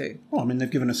interviews to. Well, I mean, they've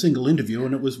given a single interview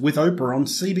and it was with Oprah on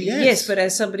CBS. Yes, but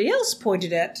as somebody else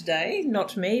pointed out today,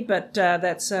 not me, but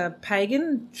that's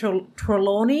Pagan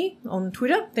Trelawney on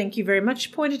Twitter, thank you very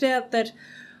much, pointed out that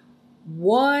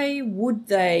why would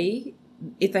they,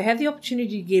 if they had the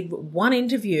opportunity to give one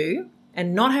interview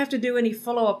and not have to do any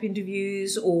follow-up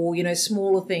interviews or, you know,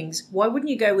 smaller things, why wouldn't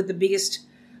you go with the biggest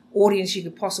audience you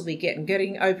could possibly get? And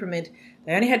getting Oprah meant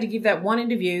they only had to give that one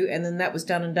interview and then that was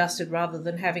done and dusted, rather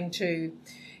than having to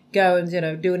go and, you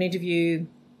know, do an interview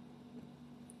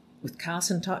with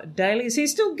Carson Daly. Is he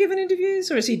still giving interviews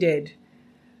or is he dead?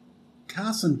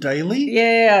 Carson Daly?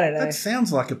 Yeah, I don't know. That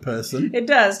sounds like a person. It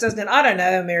does, doesn't it? I don't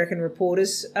know, American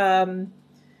reporters.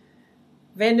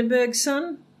 Vandenberg's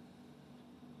son?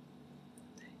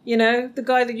 You know, the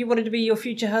guy that you wanted to be your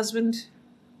future husband?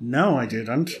 No, I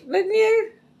didn't. Didn't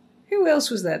you? Who else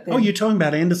was that then? Oh, you're talking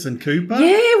about Anderson Cooper?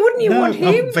 Yeah, wouldn't you want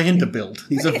him? Oh, Vanderbilt.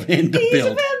 He's a Vanderbilt. He's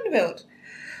a Vanderbilt.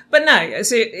 But no,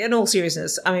 so in all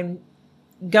seriousness, I mean,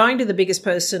 going to the biggest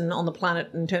person on the planet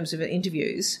in terms of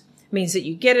interviews means that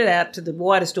you get it out to the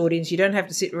widest audience. You don't have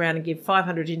to sit around and give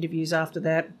 500 interviews after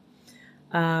that.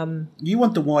 You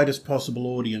want the widest possible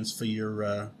audience for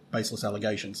your baseless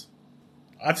allegations.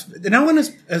 No one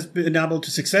has been able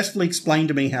to successfully explain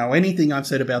to me how anything I've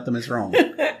said about them is wrong.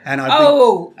 And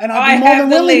I'd be more than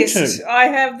willing to. I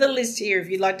have the list here if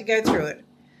you'd like to go through it.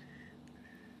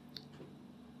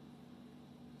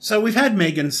 So we've had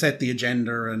Meghan set the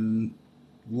agenda and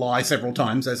lie several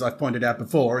times, as I've pointed out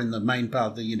before in the main part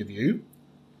of the interview.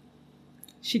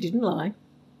 She didn't lie.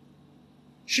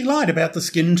 She lied about the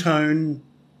skin tone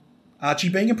Archie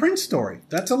being a prince story.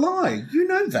 That's a lie. You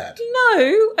know that.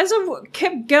 No, as I've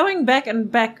kept going back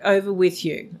and back over with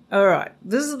you. All right,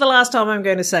 this is the last time I'm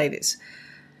going to say this.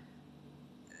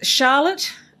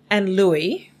 Charlotte and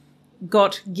Louis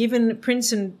got given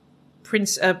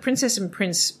princess and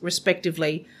prince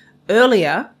respectively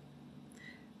earlier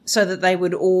so that they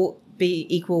would all be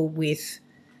equal with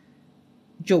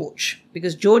George,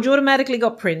 because George automatically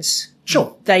got prince.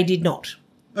 Sure. They did not.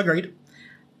 Agreed.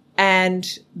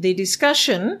 And the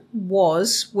discussion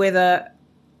was whether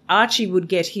Archie would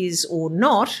get his or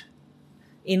not,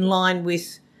 in line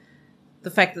with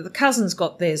the fact that the cousins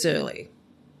got theirs early.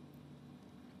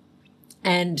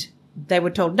 And they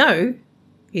were told, no,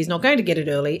 he's not going to get it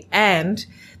early. And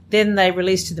then they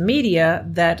released to the media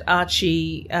that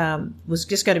Archie was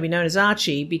just going to be known as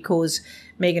Archie because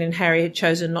Meghan and Harry had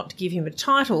chosen not to give him a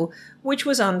title, which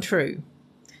was untrue.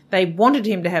 They wanted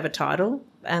him to have a title,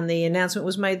 and the announcement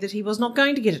was made that he was not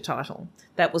going to get a title.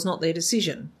 That was not their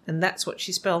decision, and that's what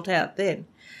she spelled out then.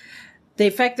 The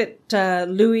fact that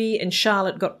Louis and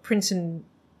Charlotte got prince and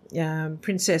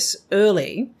princess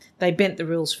early, they bent the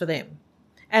rules for them.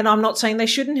 And I'm not saying they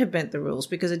shouldn't have bent the rules,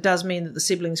 because it does mean that the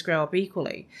siblings grow up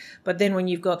equally. But then when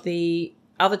you've got the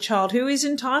other child who is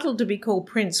entitled to be called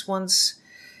prince once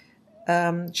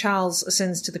Charles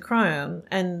ascends to the crown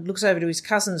and looks over to his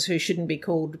cousins who shouldn't be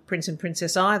called prince and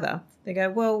princess either, they go,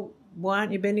 well, why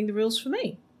aren't you bending the rules for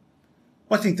me?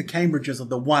 Well, I think the Cambridges are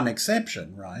the one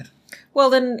exception, right? Well,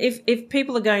 then if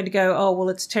people are going to go, oh, well,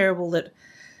 it's terrible that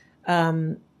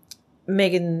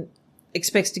Meghan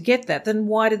expects to get that, then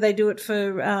why did they do it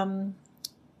for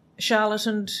Charlotte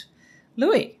and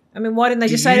Louis? I mean, why didn't they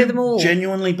just say to them all? Do you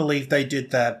genuinely believe they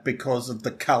did that because of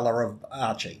the colour of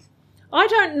Archie? I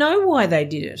don't know why they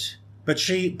did it.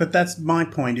 But that's my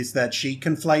point, is that she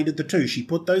conflated the two. She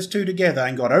put those two together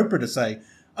and got Oprah to say,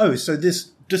 oh, so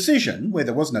this decision, where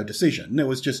there was no decision, there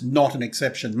was just not an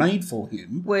exception made for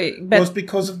him, was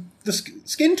because of the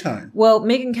skin tone. Well,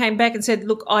 Meghan came back and said,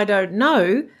 look, I don't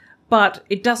know, but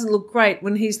it doesn't look great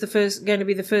when he's going to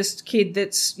be the first kid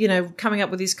that's, coming up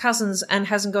with his cousins and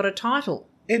hasn't got a title.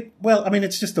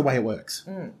 It's just the way it works.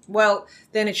 Well,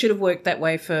 then it should have worked that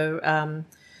way for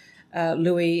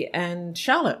Louis and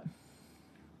Charlotte.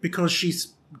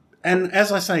 Because and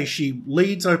as I say, she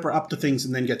leads Oprah up to things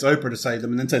and then gets Oprah to say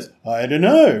them and then says, I don't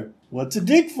know, what's a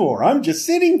dig for? I'm just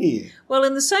sitting here. Well,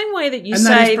 in the same way that you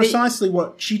say... And that is precisely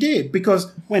what she did,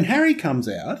 because when Harry comes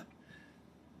out,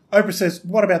 Oprah says,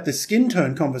 what about this skin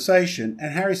tone conversation?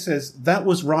 And Harry says, that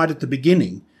was right at the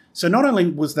beginning. So not only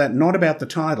was that not about the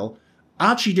title,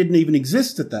 Archie didn't even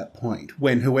exist at that point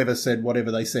when whoever said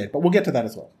whatever they said. But we'll get to that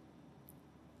as well.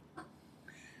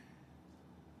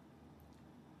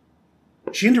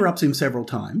 She interrupts him several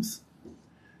times.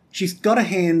 She's got her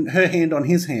hand on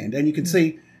his hand, and you can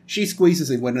see she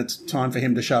squeezes him when it's time for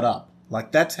him to shut up.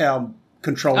 Like, that's how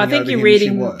controlling I think over you're him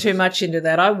reading she was. too much into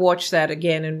that. I watched that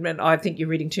again, and I think you're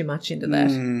reading too much into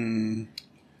that.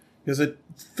 Because it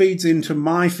feeds into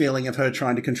my feeling of her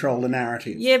trying to control the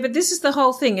narrative. Yeah, but this is the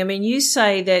whole thing. I mean, you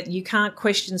say that you can't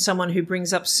question someone who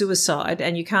brings up suicide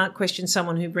and you can't question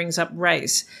someone who brings up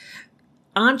race.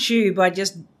 Aren't you, by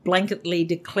just blanketly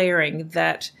declaring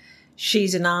that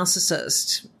she's a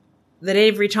narcissist, that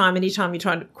anytime you're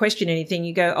trying to question anything,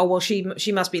 you go, oh, well,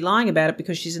 she must be lying about it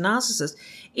because she's a narcissist.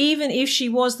 Even if she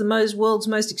was the world's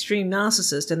most extreme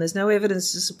narcissist, and there's no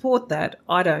evidence to support that,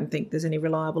 I don't think there's any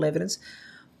reliable evidence,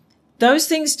 those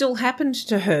things still happened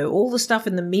to her. All the stuff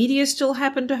in the media still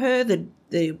happened to her,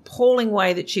 the appalling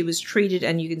way that she was treated,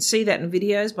 and you can see that in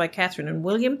videos by Catherine and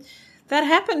William, that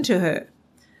happened to her.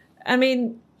 I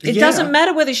mean, it doesn't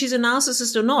matter whether she's a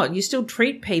narcissist or not. You still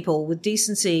treat people with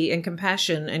decency and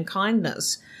compassion and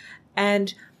kindness.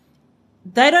 And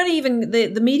they don't even,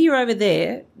 the media over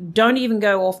there don't even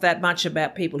go off that much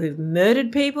about people who've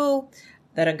murdered people.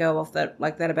 They don't go off that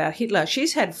like that about Hitler.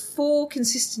 She's had 4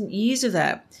 consistent years of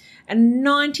that. And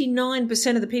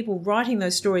 99% of the people writing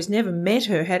those stories never met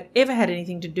her, had ever had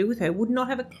anything to do with her, would not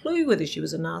have a clue whether she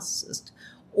was a narcissist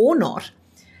or not,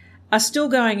 are still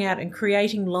going out and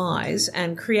creating lies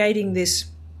and creating this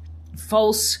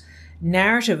false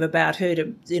narrative about her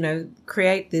to,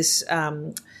 create this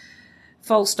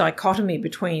false dichotomy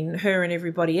between her and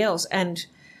everybody else. And,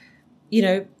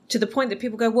 to the point that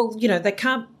people go, well, there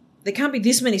can't be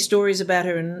this many stories about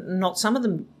her and not some of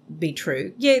them be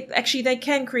true. Yeah, actually they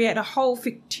can create a whole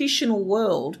fictitious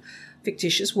world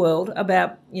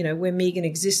about, where Meghan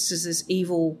exists as this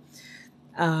evil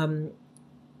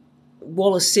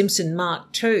Wallace Simpson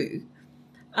Mark II,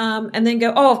 and then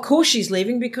go, oh, of course she's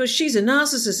leaving because she's a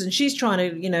narcissist and she's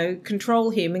trying to, control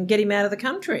him and get him out of the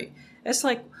country. It's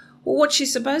like, well, what's she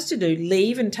supposed to do?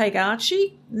 Leave and take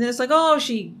Archie? And then it's like, oh,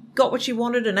 she got what she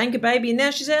wanted, an anchor baby, and now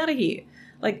she's out of here.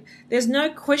 Like, there's no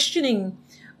questioning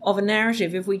of a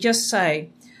narrative if we just say,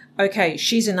 okay,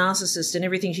 she's a narcissist and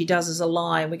everything she does is a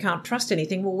lie and we can't trust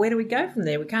anything. Well, where do we go from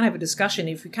there? We can't have a discussion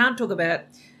if we can't talk about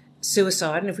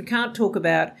suicide and if we can't talk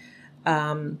about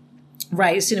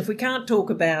race, and if we can't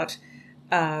talk about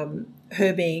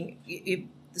her being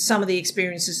some of the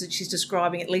experiences that she's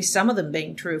describing, at least some of them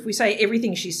being true. If we say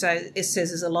everything she says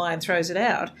is a lie and throws it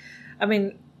out, I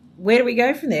mean, where do we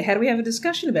go from there? How do we have a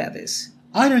discussion about this?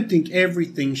 I don't think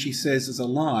everything she says is a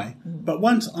lie, but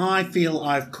once I feel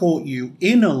I've caught you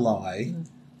in a lie,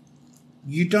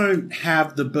 you don't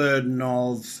have the burden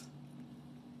of,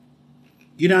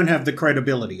 you don't have the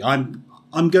credibility. I'm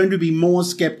going to be more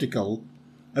sceptical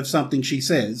of something she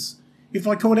says. If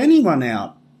I caught anyone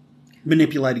out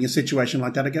manipulating a situation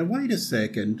like that, I go, wait a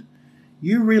second,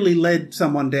 you really led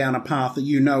someone down a path that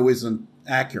isn't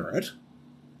accurate.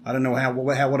 I don't know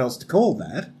what else to call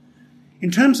that. In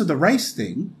terms of the race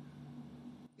thing,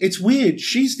 it's weird.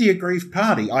 She's the aggrieved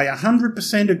party. I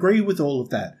 100% agree with all of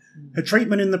that. Her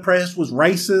treatment in the press was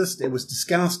racist. It was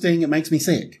disgusting. It makes me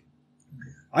sick.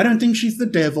 I don't think she's the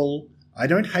devil. I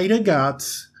don't hate her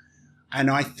guts.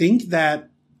 And I think that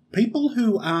people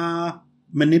who are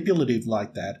manipulative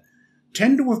like that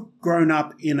tend to have grown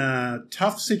up in a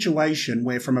tough situation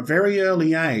where from a very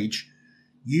early age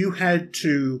you had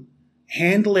to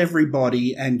handle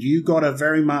everybody and you got a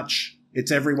very much it's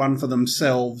everyone for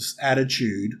themselves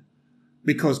attitude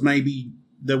because maybe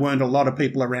there weren't a lot of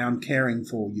people around caring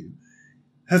for you.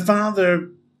 Her father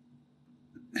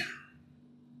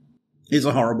is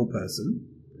a horrible person.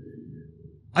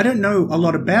 I don't know a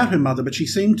lot about her mother, but she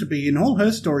seemed to be, in all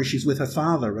her stories, she's with her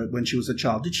father when she was a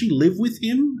child. Did she live with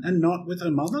him and not with her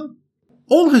mother?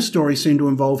 All her stories seem to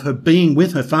involve her being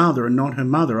with her father and not her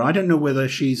mother. I don't know whether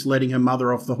she's letting her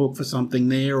mother off the hook for something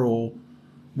there or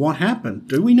what happened.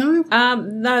 Do we know?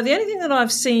 No, the only thing that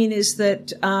I've seen is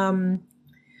that,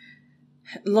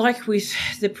 like with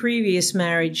the previous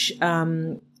marriage,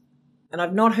 and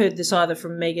I've not heard this either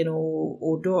from Meghan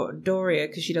or Doria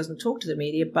because she doesn't talk to the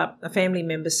media, but a family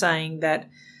member saying that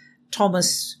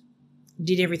Thomas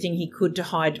did everything he could to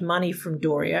hide money from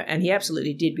Doria, and he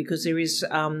absolutely did because there is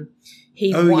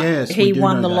he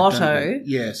won the lotto,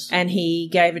 yes, and he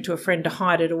gave it to a friend to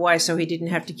hide it away so he didn't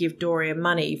have to give Doria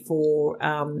money for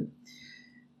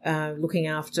looking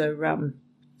after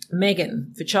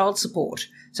Meghan for child support.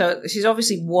 So she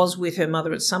obviously was with her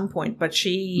mother at some point, but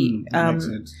she makes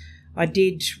sense. I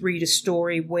did read a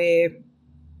story where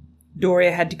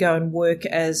Doria had to go and work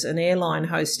as an airline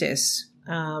hostess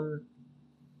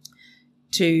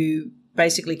to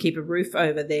basically keep a roof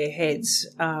over their heads.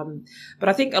 But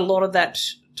I think a lot of that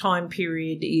time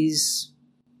period is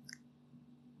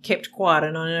kept quiet,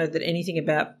 and I know that anything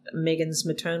about Meghan's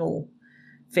maternal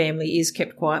family is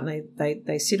kept quiet, and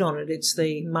they sit on it. It's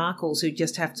the Markles who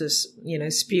just have to,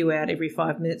 spew out every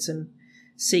 5 minutes and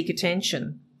seek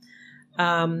attention.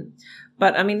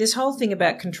 But, I mean, this whole thing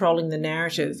about controlling the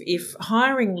narrative, if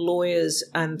hiring lawyers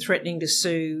and threatening to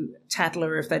sue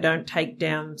Tatler if they don't take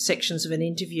down sections of an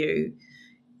interview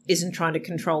isn't trying to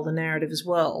control the narrative as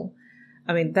well,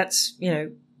 I mean, that's,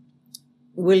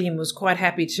 William was quite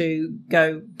happy to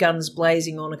go guns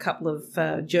blazing on a couple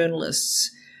of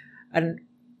journalists. And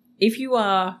if you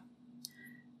are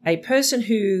a person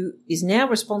who is now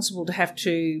responsible to have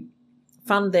to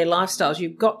fund their lifestyles,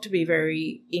 you've got to be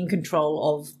very in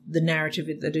control of the narrative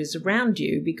that is around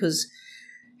you, because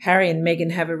Harry and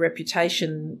Meghan have a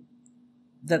reputation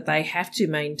that they have to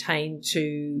maintain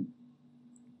to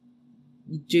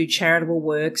do charitable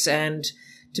works and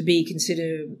to be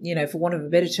considered, for want of a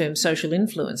better term, social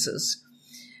influencers.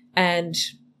 And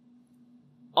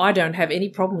I don't have any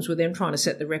problems with them trying to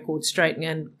set the record straight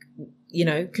and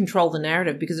control the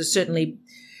narrative, because there's certainly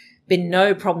been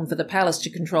no problem for the palace to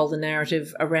control the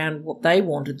narrative around what they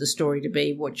wanted the story to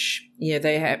be, which,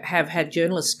 they have had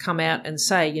journalists come out and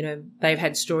say, they've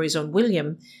had stories on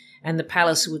William, and the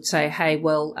palace would say, hey,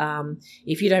 well,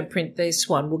 if you don't print this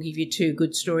one, we'll give you 2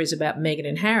 good stories about Meghan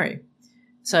and Harry.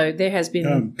 So there has been...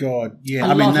 Oh, God, yeah.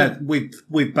 I mean,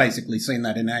 we've basically seen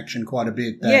that in action quite a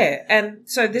bit. Yeah, and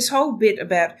so this whole bit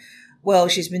about, well,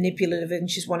 she's manipulative and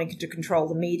she's wanting to control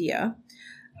the media,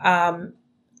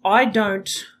 I don't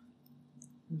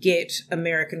get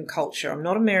American culture. I'm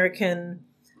not American,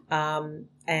 and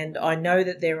I know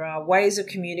that there are ways of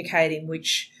communicating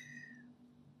which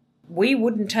we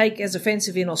wouldn't take as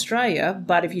offensive in Australia,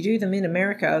 but if you do them in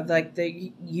America,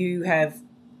 you have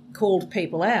called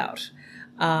people out.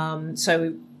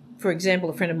 So, for example,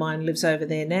 a friend of mine lives over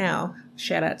there now,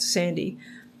 shout out to Sandy,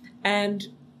 and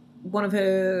one of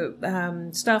her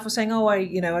staff was saying,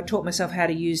 I taught myself how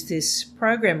to use this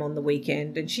program on the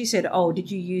weekend. And she said, did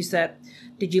you use that?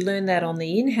 Did you learn that on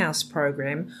the in-house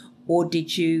program, or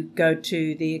did you go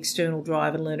to the external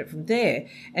drive and learn it from there?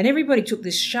 And everybody took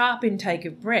this sharp intake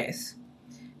of breath.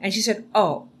 And she said,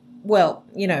 I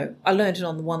learned it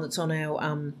on the one that's on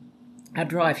our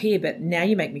drive here, but now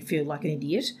you make me feel like an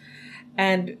idiot.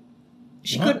 And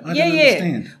she couldn't. I don't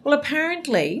understand. Well,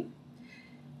 apparently,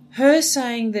 her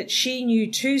saying that she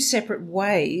knew 2 separate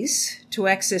ways to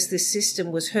access this system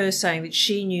was her saying that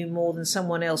she knew more than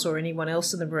someone else or anyone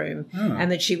else in the room, and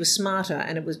that she was smarter,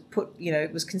 and it was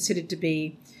it was considered to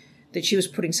be that she was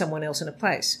putting someone else in a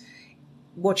place.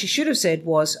 What she should have said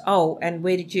was, and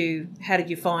how did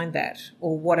you find that?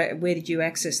 Or where did you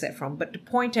access that from? But to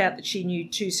point out that she knew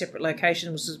 2 separate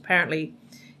locations was apparently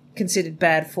considered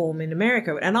bad form in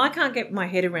America. And I can't get my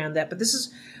head around that. But this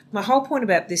is, my whole point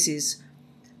about this is,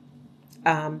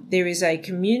 there is a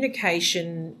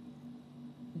communication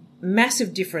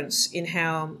massive difference in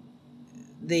how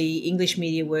the English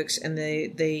media works and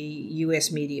the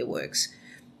US media works.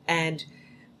 And,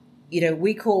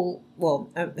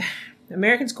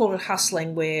 Americans call it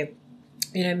hustling, where,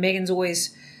 Meghan's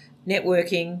always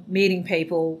networking, meeting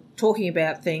people, talking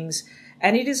about things.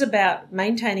 And it is about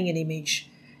maintaining an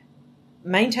image,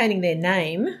 maintaining their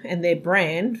name and their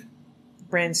brand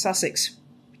Sussex,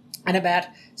 and about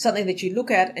something that you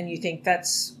look at and you think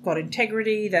that's got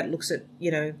integrity, that looks at,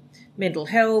 mental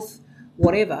health,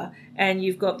 whatever. And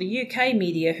you've got the UK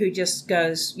media who just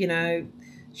goes,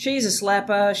 she's a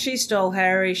slapper, she stole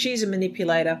Harry, she's a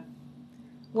manipulator.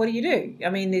 What do you do? I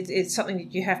mean, it's something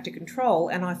that you have to control.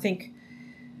 And I think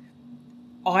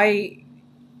I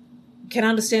can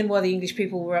understand why the English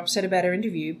people were upset about her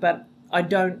interview, but I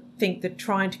don't think that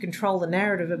trying to control the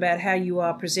narrative about how you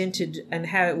are presented and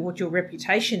what your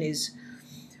reputation is,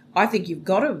 I think you've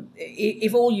got to,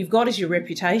 if all you've got is your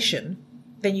reputation,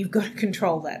 then you've got to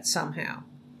control that somehow.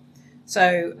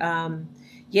 So,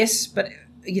 yes, but,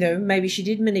 maybe she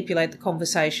did manipulate the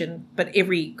conversation, but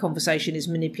every conversation is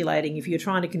manipulating if you're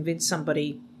trying to convince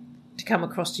somebody to come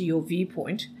across to your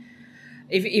viewpoint.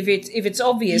 If it's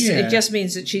obvious, It just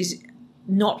means that she's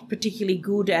not particularly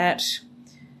good at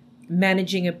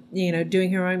managing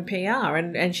doing her own PR,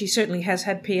 and she certainly has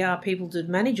had PR people to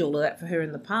manage all of that for her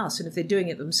in the past, and if they're doing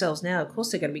it themselves now, of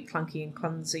course they're going to be clunky and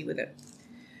clumsy with it.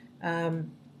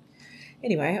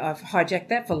 Anyway, I've hijacked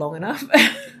that for long enough.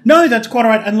 No, that's quite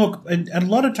all right. And look, a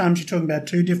lot of times you're talking about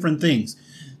 2 different things.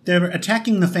 they're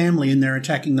attacking the family and they're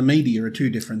attacking the media are two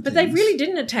different But things. they really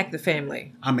didn't attack the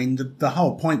family. I mean, the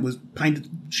whole point was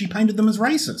she painted them as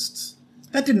racists.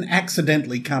 That didn't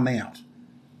accidentally come out.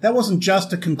 That wasn't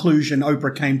just a conclusion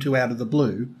Oprah came to out of the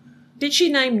blue. Did she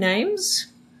name names?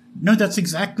 No, that's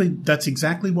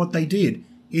exactly what they did,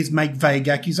 is make vague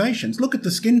accusations. Look at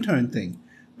the skin tone thing.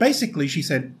 Basically, she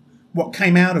said what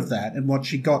came out of that and what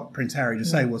she got Prince Harry to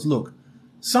say was, look,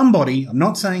 somebody, I'm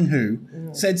not saying who,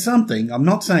 said something, I'm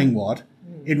not saying what,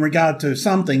 in regard to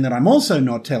something that I'm also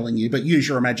not telling you, but use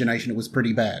your imagination, it was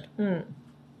pretty bad.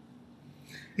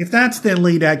 If that's their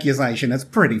lead accusation, that's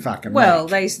pretty fucking Well,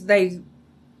 weak.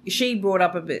 she brought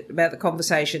up a bit about the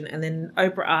conversation, and then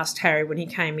Oprah asked Harry when he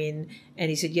came in, and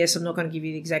he said, yes, I'm not going to give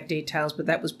you the exact details, but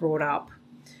that was brought up.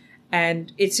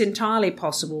 And it's entirely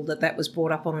possible that that was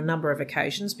brought up on a number of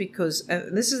occasions because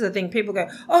this is the thing, people go,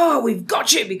 oh, we've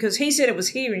got you because he said it was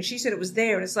here and she said it was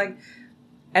there. And it's like,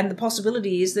 and the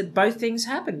possibility is that both things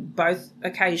happened. Both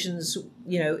occasions,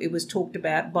 it was talked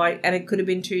about and it could have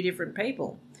been two different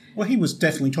people. Well, he was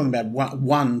definitely talking about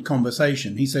one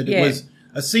conversation. He said it was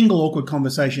a single awkward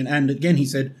conversation. And again, he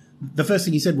said, the first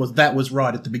thing he said was that was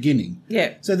right at the beginning.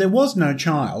 Yeah. So there was no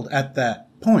child at that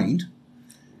point.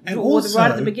 And was it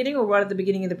right at the beginning or right at the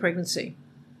beginning of the pregnancy?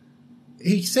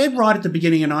 He said right at the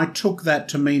beginning, and I took that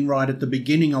to mean right at the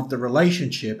beginning of the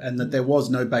relationship and that there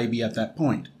was no baby at that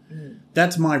point.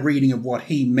 That's my reading of what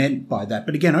he meant by that.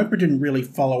 But again, Oprah didn't really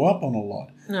follow up on a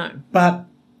lot. No. But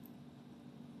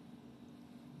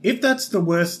if that's the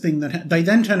worst thing, that they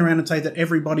then turn around and say that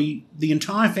everybody, the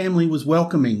entire family was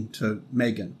welcoming to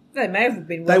Meghan. They may have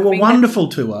been welcoming. They were wonderful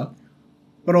to her,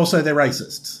 but also they're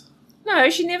racists.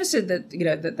 No, she never said that,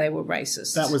 that they were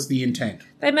racist. That was the intent.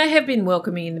 They may have been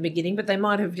welcoming in the beginning, but they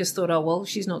might have just thought, oh, well,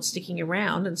 she's not sticking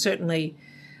around. And certainly,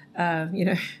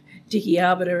 Dickie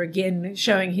Arbiter, again,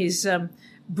 showing his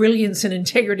brilliance and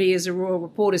integrity as a royal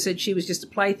reporter, said she was just a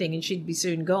plaything and she'd be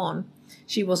soon gone.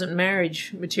 She wasn't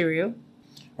marriage material.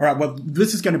 All right, well,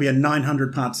 this is going to be a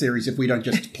 900-part series if we don't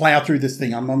just plough through this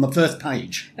thing. I'm on the first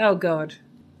page. Oh, God.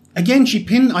 Again,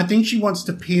 I think she wants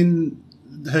to pin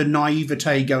her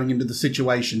naivete going into the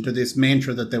situation to this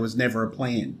mantra that there was never a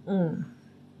plan.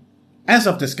 As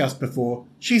I've discussed before,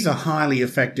 she's a highly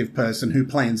effective person who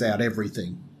plans out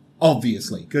everything,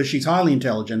 obviously, because she's highly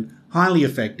intelligent, highly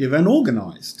effective, and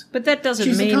organised. But that doesn't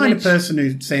mean she's the kind of person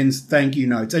who sends thank you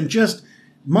notes. And just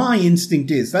my instinct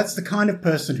is that's the kind of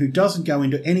person who doesn't go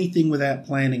into anything without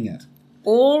planning it.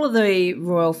 All of the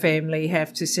royal family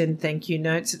have to send thank you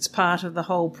notes. It's part of the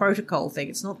whole protocol thing.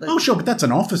 It's not that... Oh, sure, but that's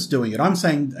an office doing it. I'm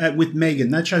saying with Meghan,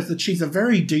 that shows that she's a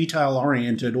very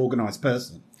detail-oriented, organised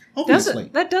person. Obviously.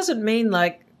 That doesn't mean,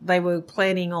 like, they were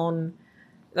planning on...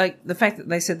 Like, the fact that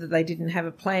they said that they didn't have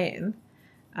a plan,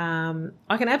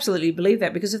 I can absolutely believe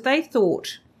that, because if they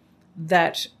thought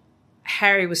that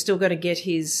Harry was still going to get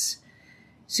his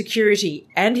security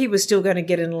and he was still going to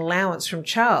get an allowance from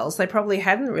Charles, they probably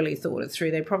hadn't really thought it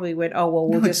through. They probably went, oh, well,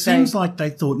 we'll just say... It seems like they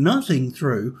thought nothing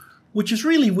through, which is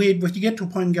really weird when you get to a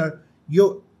point and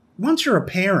go, once you're a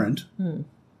parent,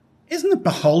 isn't it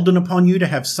beholden upon you to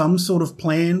have some sort of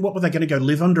plan? What, were they going to go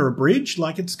live under a bridge?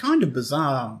 Like, it's kind of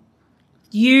bizarre.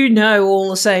 You know all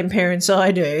the same parents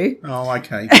I do. Oh,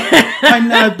 okay. I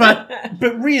know, but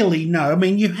really, no. I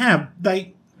mean,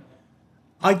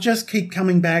 I just keep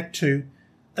coming back to...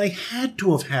 They had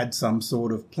to have had some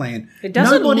sort of plan. It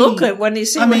doesn't look it when you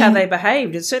see how they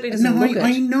behaved. It certainly doesn't look it.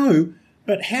 I know,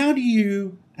 but how do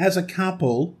you, as a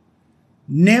couple,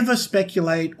 never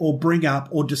speculate or bring up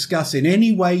or discuss in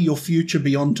any way your future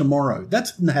beyond tomorrow?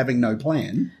 That's having no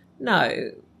plan.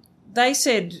 No. They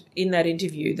said in that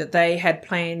interview that they had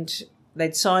planned,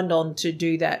 they'd signed on to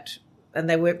do that, and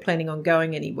they weren't planning on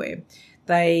going anywhere.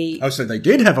 So they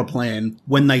did have a plan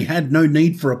when they had no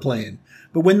need for a plan.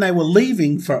 But when they were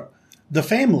leaving for the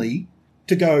family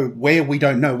to go where we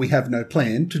don't know, we have no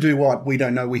plan, to do what we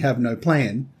don't know, we have no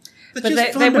plan, that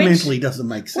just fundamentally doesn't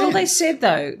make sense. Well, they said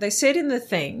in the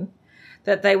thing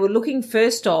that they were looking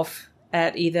first off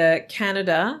at either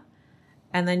Canada,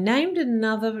 and they named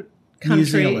another country. New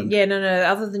Zealand. Yeah, no,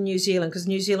 other than New Zealand, because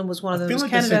New Zealand was one of them. I feel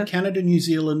like they said Canada, New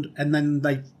Zealand, and then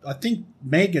I think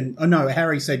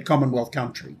Harry said Commonwealth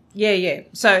country. Yeah.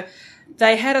 So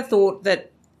they had a thought that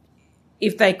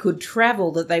if they could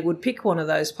travel, that they would pick one of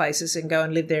those places and go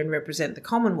and live there and represent the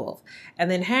Commonwealth.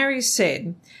 And then Harry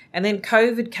said, and then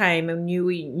COVID came and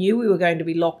we were going to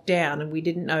be locked down and we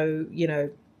didn't know,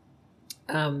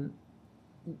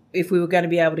 if we were going to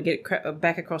be able to get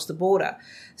back across the border.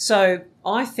 So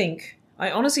I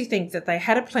honestly think that they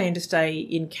had a plan to stay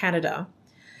in Canada,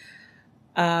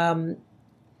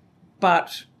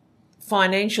 but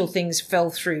financial things fell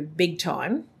through big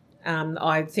time.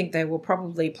 I think they were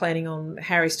probably planning on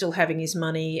Harry still having his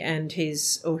money and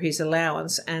his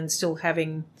allowance and still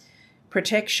having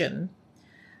protection,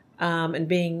 and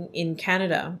being in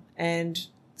Canada, and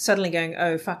suddenly going,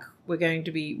 oh, fuck, we're going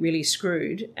to be really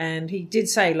screwed. And he did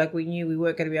say, like, we knew we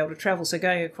weren't going to be able to travel, so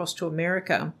going across to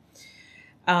America.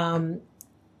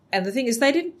 And the thing is,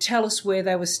 they didn't tell us where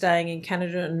they were staying in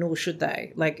Canada, nor should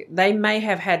they. Like, they may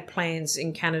have had plans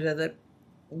in Canada that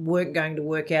weren't going to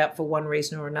work out for one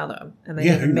reason or another. And they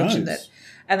never mentioned that.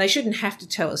 And they shouldn't have to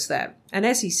tell us that. And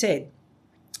as he said,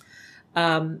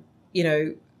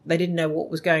 they didn't know what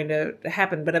was going to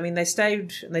happen. But, I mean, they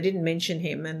stayed, and they didn't mention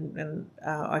him, and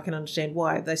I can understand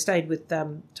why. They stayed with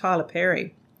Tyler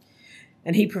Perry,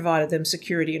 and he provided them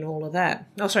security and all of that.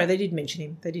 Oh, sorry, they did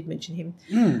mention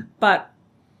him. But...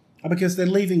 because they're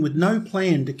leaving with no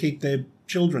plan to keep their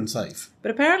children safe.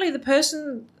 But apparently the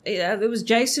person, there was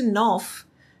Jason Knopf,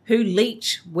 who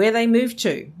leaked where they moved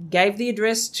to, gave the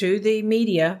address to the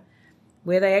media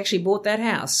where they actually bought that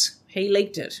house. He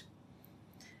leaked it.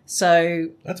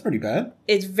 So... that's pretty bad.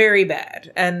 It's very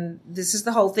bad. And this is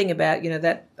the whole thing about,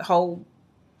 that whole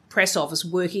press office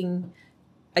working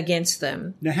against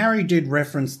them. Now, Harry did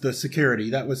reference the security.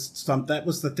 That was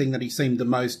the thing that he seemed the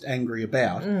most angry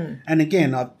about. And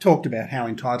again, I've talked about how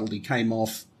entitled he came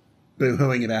off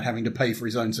boo-hooing about having to pay for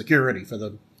his own security for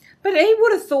the... But he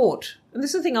would have thought, and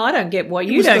this is the thing I don't get, why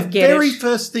you don't get it. The very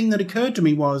first thing that occurred to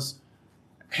me was,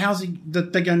 that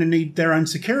they're going to need their own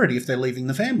security if they're leaving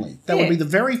the family. That would be the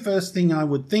very first thing I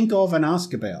would think of and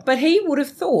ask about. But he would have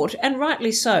thought, and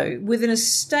rightly so, with an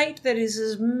estate that is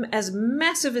as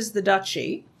massive as the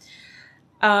Duchy,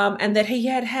 and that he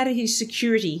had his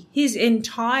security his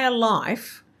entire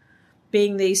life,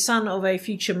 being the son of a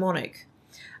future monarch.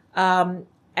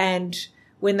 And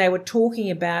when they were talking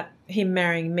about him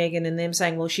marrying Meghan and them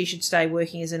saying, well, she should stay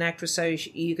working as an actress so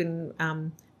you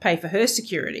can pay for her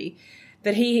security,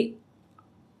 that he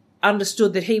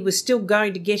understood that he was still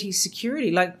going to get his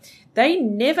security. Like, they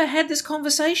never had this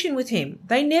conversation with him.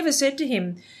 They never said to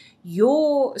him,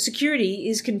 your security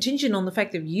is contingent on the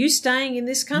fact of you staying in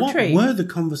this country. What were the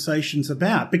conversations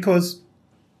about? Because...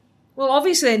 well,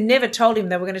 obviously they never told him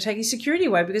they were going to take his security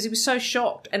away because he was so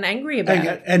shocked and angry about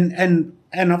it. And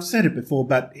I've said it before,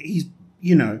 but he's,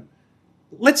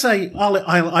 let's say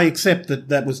I accept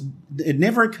that was, it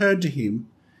never occurred to him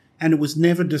and it was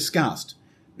never discussed.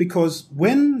 Because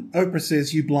when Oprah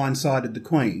says you blindsided the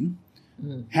Queen,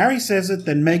 Harry says it,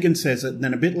 then Meghan says it, and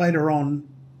then a bit later on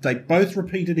they both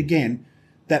repeat it again,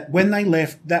 that when they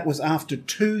left, that was after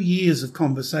 2 years of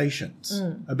conversations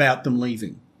about them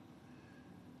leaving.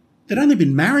 They'd only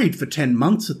been married for 10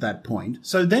 months at that point,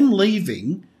 so them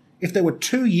leaving, if there were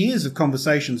 2 years of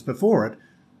conversations before it,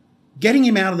 getting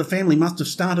him out of the family must have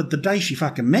started the day she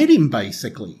fucking met him,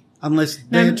 basically, unless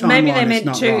their timeline is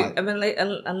not right. I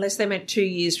mean, unless they meant 2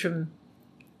 years from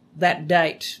that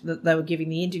date that they were giving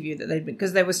the interview that they'd been,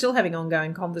 because they were still having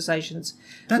ongoing conversations.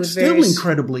 That's still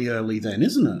incredibly early then,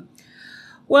 isn't it?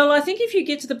 Well, I think if you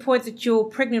get to the point that your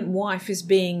pregnant wife is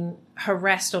being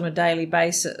harassed on a daily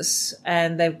basis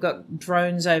and they've got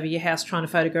drones over your house trying to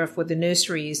photograph where the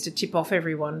nursery is to tip off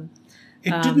everyone.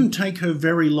 It didn't take her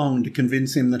very long to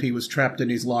convince him that he was trapped in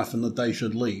his life and that they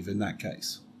should leave in that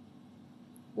case.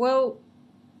 Well...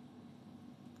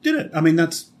 did it? I mean,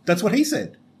 that's what he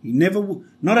said. He never...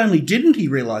 not only didn't he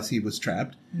realise he was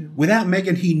trapped, without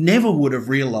Meghan he never would have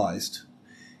realised.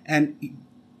 And...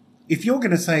 if you're going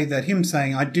to say that him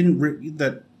saying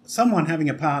that someone having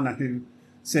a partner who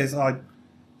says,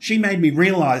 she made me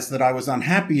realise that I was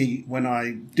unhappy when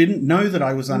I didn't know that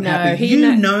I was unhappy,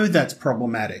 know that's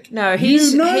problematic. No,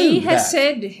 he has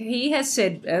said,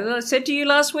 as I said to you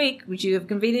last week, which you have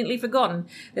conveniently forgotten,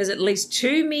 there's at least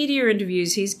 2 media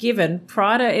interviews he's given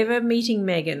prior to ever meeting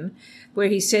Meghan where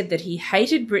he said that he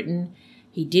hated Britain.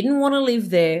 He didn't want to live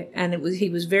there, and he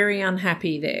was very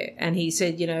unhappy there. And he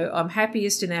said, I'm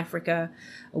happiest in Africa,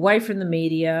 away from the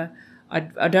media.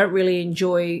 I don't really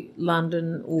enjoy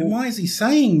London. And why is he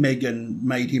saying Meghan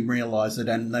made him realise it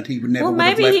and that he would never would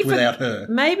have left without her?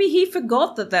 Maybe he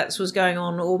forgot that was going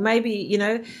on, or maybe,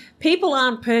 people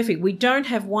aren't perfect. We don't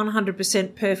have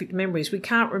 100% perfect memories. We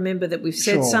can't remember that we've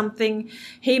said something.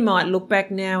 He might look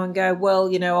back now and go, well,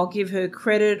 I'll give her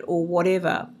credit or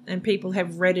whatever. And people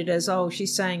have read it as, oh,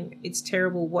 she's saying it's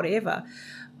terrible, whatever.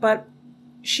 But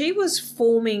she was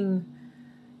forming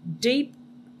deep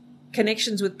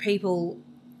connections with people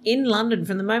in London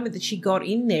from the moment that she got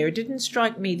in there. It didn't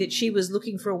strike me that she was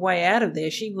looking for a way out of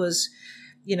there. She was,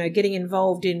 getting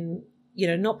involved in,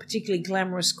 not particularly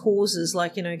glamorous causes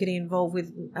like, getting involved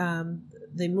with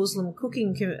the Muslim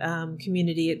cooking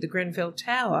community at the Grenfell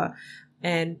Tower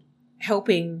and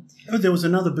helping. Oh, there was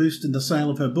another boost in the sale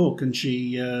of her book, and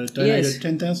she donated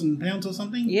 £10,000 or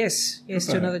something. Yes,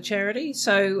 to another charity.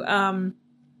 So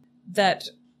that,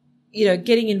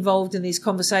 getting involved in these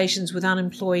conversations with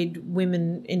unemployed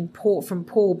women from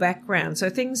poor backgrounds. So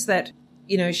things that,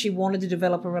 she wanted to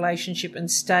develop a relationship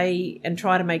and stay and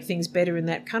try to make things better in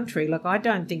that country. Like, I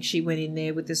don't think she went in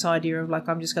there with this idea of, like,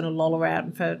 I'm just going to loll her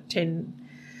out for 10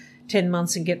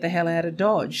 months and get the hell out of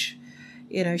Dodge.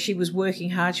 She was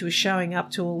working hard. She was showing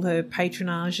up to all her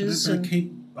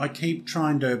patronages. I keep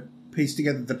trying to piece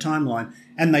together the timeline.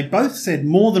 And they both said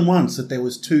more than once that there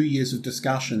was 2 years of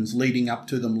discussions leading up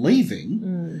to them leaving.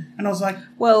 And I was like,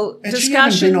 well, she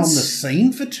hadn't been on the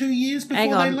scene for 2 years before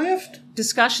they left?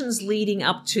 Discussions leading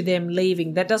up to them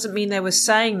leaving. That doesn't mean they were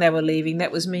saying they were leaving.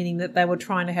 That was meaning that they were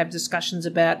trying to have discussions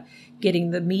about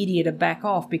getting the media to back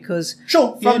off, because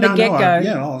from the get-go,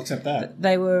 I'll accept that.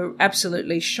 They were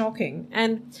absolutely shocking.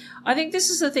 And I think this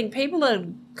is the thing. People are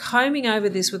combing over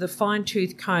this with a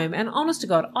fine-tooth comb. And honest to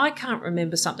God, I can't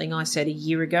remember something I said a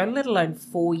year ago, let alone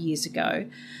 4 years ago.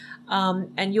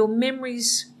 And your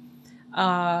memories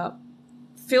are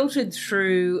filtered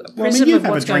through a prism you of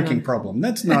have what's a going drinking on. problem.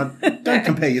 That's not. Don't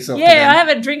compare yourself to them. Yeah, I have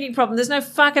a drinking problem. There's no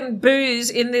fucking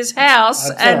booze in this house,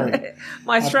 and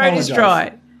my throat is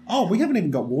dry. Oh, we haven't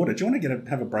even got water. Do you want to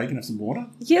have a break and have some water?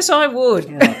 Yes, I would.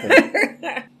 All right,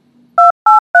 then.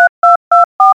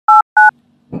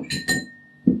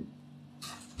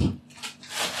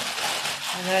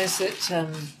 I noticed that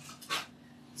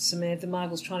Samantha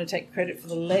Margle's trying to take credit for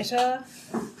the letter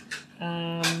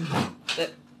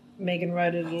that Meghan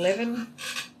wrote at 11,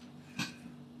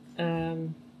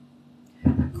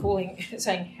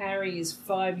 saying Harry is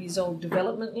 5 years old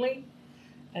developmentally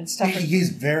and stuff. He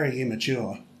is very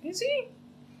immature. Is he?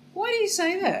 Why do you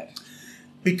say that?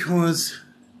 Because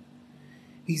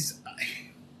he's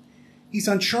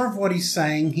unsure of what he's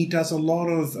saying. He does a lot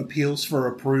of appeals for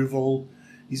approval.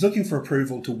 He's looking for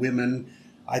approval to women.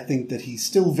 I think that he's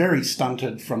still very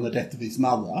stunted from the death of his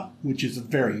mother, which is a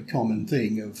very common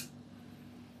thing of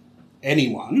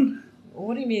anyone.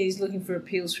 What do you mean he's looking for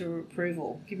appeals for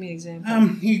approval? Give me an example.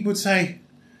 He would say,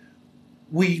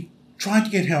 we tried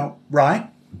to get help, right?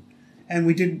 And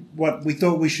we did what we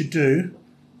thought we should do.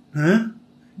 Huh?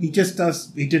 He did to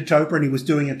Oprah, and he was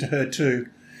doing it to her too.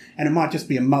 And it might just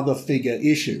be a mother figure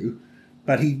issue,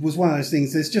 but he was one of those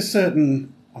things. There's just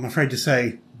certain, I'm afraid to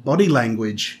say, body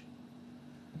language.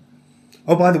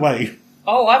 Oh, by the way.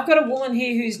 Oh, I've got a woman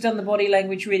here who's done the body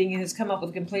language reading and has come up with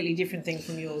a completely different thing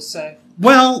from yours. So,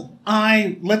 well,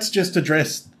 let's just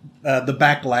address the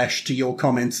backlash to your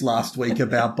comments last week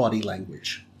about body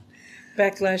language.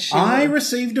 Backlash. I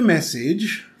received a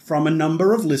message from a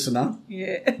number of listener.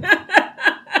 Yeah.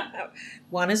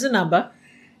 One is a number.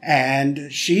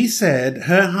 And she said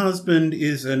her husband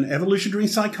is an evolutionary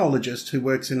psychologist who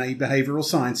works in a behavioural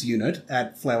science unit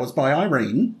at Flowers by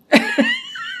Irene.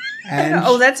 And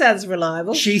that sounds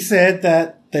reliable. She said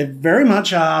that they very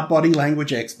much are body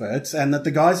language experts, and that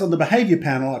the guys on the behaviour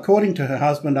panel, according to her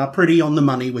husband, are pretty on the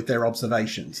money with their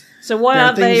observations. So why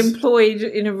aren't they employed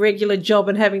in a regular job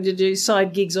and having to do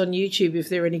side gigs on YouTube if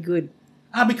they're any good?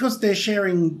 Because they're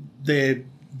sharing their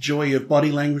joy of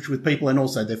body language with people, and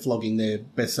also they're flogging their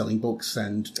best-selling books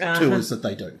and tours that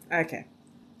they do. Okay.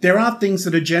 There are things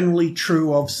that are generally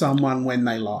true of someone when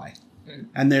they lie.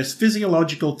 And there's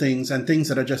physiological things and things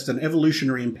that are just an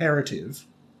evolutionary imperative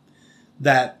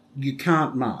that you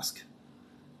can't mask.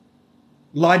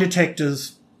 Lie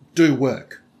detectors do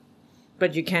work.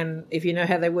 But you can, if you know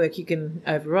how they work, you can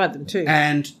override them too.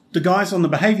 And the guys on the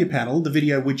behaviour panel, the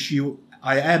video which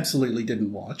I absolutely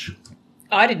didn't watch.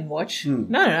 I didn't watch.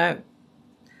 No.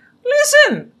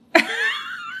 Listen!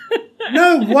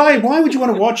 No, why? Why would you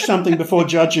want to watch something before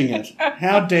judging it?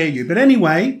 How dare you? But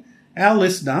anyway, our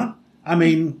listener, I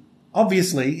mean,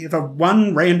 obviously, if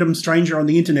one random stranger on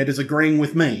the internet is agreeing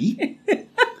with me,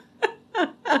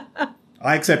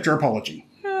 I accept your apology.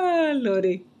 Oh,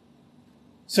 Lordy.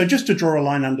 So just to draw a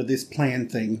line under this plan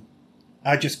thing,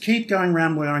 I just keep going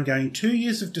around where I'm going 2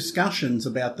 years of discussions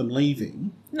about them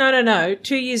leaving. No.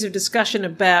 2 years of discussion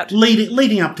about...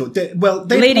 Leading up to it. Their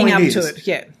leading point up is, to it,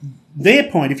 yeah. Their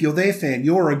point, if you're their fan,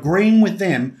 you're agreeing with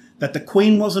them that the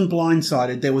Queen wasn't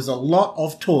blindsided. There was a lot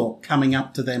of talk coming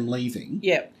up to them leaving.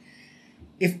 Yeah.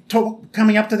 If talk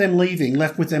coming up to them leaving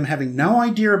left with them having no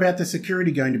idea about the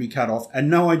security going to be cut off and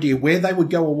no idea where they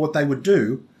would go or what they would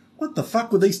do, what the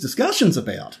fuck were these discussions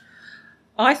about?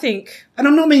 I think... And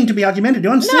I'm not meaning to be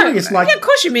argumentative. I'm serious. Yeah, of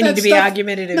course you're meaning to be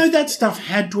argumentative. No, that stuff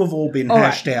had to have all been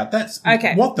hashed out. That's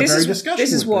what the very discussion was.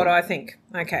 This is what I think.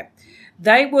 Okay.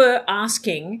 They were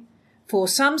asking for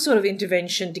some sort of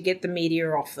intervention to get the media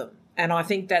off them. And I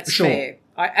think that's fair.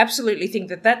 I absolutely think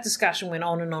that discussion went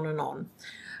on and on and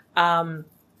on.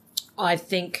 I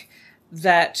think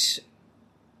that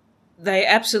they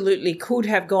absolutely could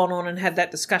have gone on and had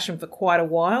that discussion for quite a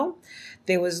while.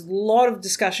 There was a lot of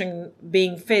discussion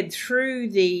being fed through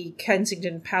the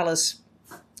Kensington Palace.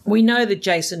 We know that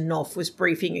Jason Knopf was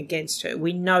briefing against her.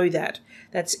 We know that.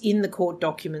 That's in the court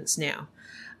documents now.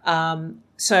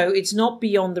 So it's not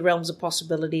beyond the realms of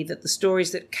possibility that the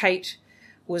stories that Kate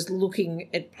was looking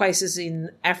at places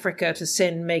in Africa to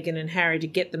send Meghan and Harry to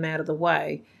get them out of the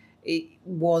way, it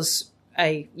was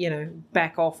a,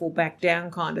 back off or back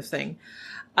down kind of thing.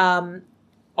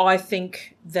 I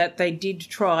think that they did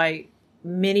try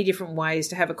many different ways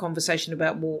to have a conversation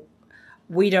about, well,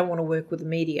 we don't want to work with the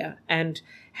media. And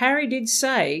Harry did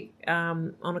say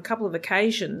on a couple of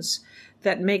occasions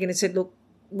that Meghan had said, look,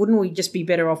 wouldn't we just be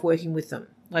better off working with them?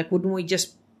 Like, wouldn't we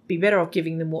just be better off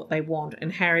giving them what they want?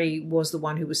 And Harry was the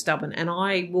one who was stubborn. And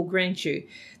I will grant you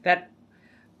that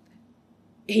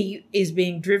he is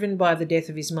being driven by the death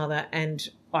of his mother, and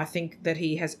I think that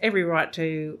he has every right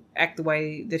to act the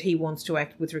way that he wants to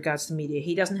act with regards to the media.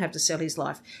 He doesn't have to sell his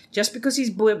life. Just because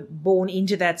he's born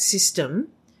into that system,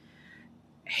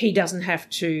 he doesn't have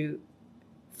to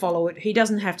follow it. He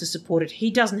doesn't have to support it. He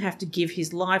doesn't have to give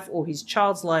his life or his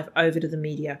child's life over to the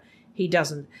media. He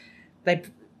doesn't. They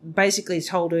basically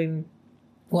told him,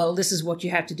 well, this is what you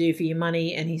have to do for your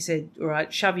money. And he said, all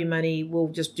right, shove your money. We'll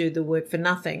just do the work for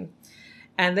nothing.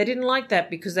 And they didn't like that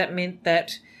because that meant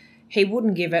that he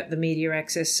wouldn't give up the media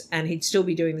access and he'd still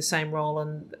be doing the same role.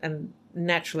 And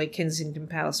naturally, Kensington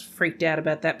Palace freaked out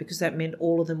about that because that meant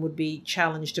all of them would be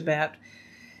challenged about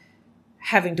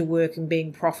having to work and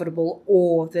being profitable,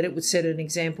 or that it would set an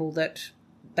example that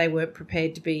they weren't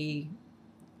prepared to be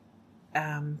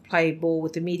play ball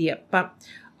with the media. But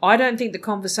I don't think the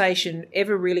conversation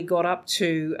ever really got up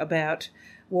to about,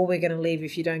 well, we're going to leave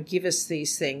if you don't give us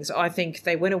these things. I think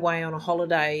they went away on a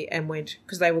holiday and went,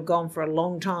 because they were gone for a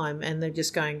long time, and they're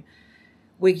just going,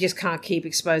 we just can't keep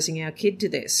exposing our kid to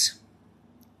this.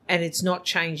 And it's not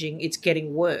changing, it's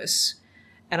getting worse.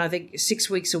 And I think 6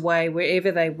 weeks away, wherever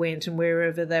they went and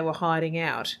wherever they were hiding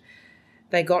out,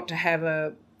 they got to have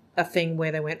a thing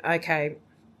where they went, okay,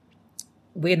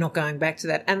 we're not going back to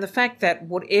that. And the fact that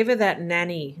whatever that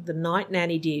nanny, the night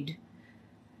nanny did,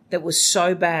 that was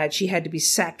so bad, she had to be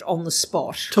sacked on the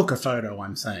spot. Took a photo,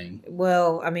 I'm saying.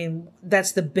 Well, I mean,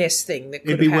 that's the best thing that could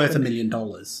It'd be have worth happened. $1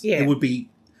 million. Yeah. It would be...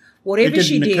 Whatever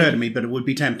she did... It didn't occur to me, but it would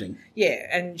be tempting. Yeah,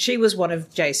 and she was one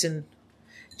of Jason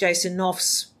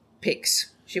Knopf's picks.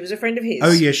 She was a friend of his.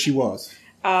 Oh, yes, she was.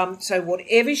 So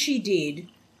whatever she did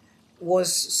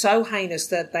was so heinous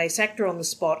that they sacked her on the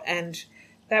spot, and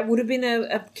that would have been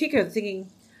a kicker, thinking,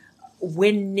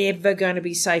 we're never going to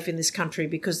be safe in this country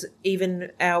because even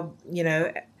our,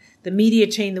 the media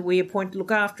team that we appoint to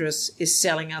look after us is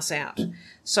selling us out.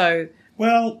 So...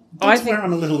 Well, that's where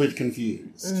I'm a little bit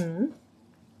confused. Mm-hmm.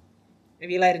 Have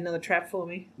you laid another trap for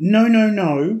me?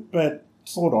 No, but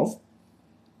sort of.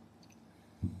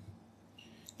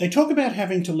 They talk about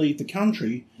having to leave the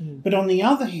country, but on the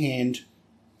other hand,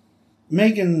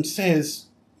 Meghan says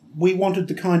we wanted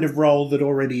the kind of role that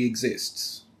already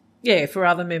exists. Yeah, for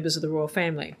other members of the royal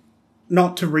family.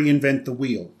 Not to reinvent the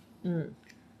wheel. Mm.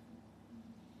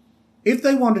 If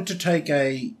they wanted to take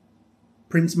a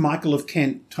Prince Michael of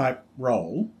Kent type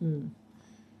role,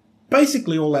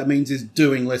 basically all that means is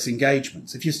doing less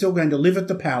engagements. If you're still going to live at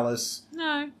the palace...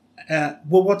 No.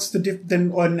 Well, what's the difference?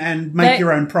 And make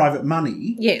your own private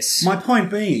money. Yes. My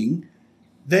point being,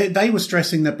 they were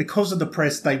stressing that because of the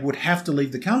press, they would have to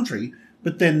leave the country.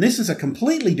 But then this is a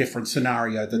completely different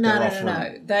scenario that they're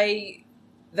offering. No.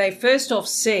 They first off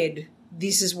said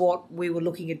this is what we were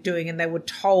looking at doing, and they were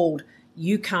told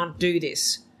you can't do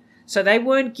this. So they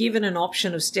weren't given an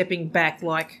option of stepping back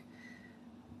like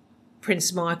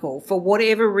Prince Michael. For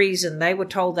whatever reason, they were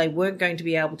told they weren't going to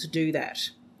be able to do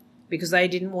that, because they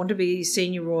didn't want to be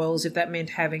senior royals if that meant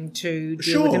having to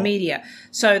deal with the media.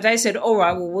 So they said, all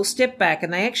right, well, we'll step back.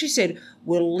 And they actually said,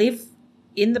 we'll live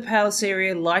in the palace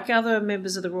area like other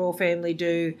members of the royal family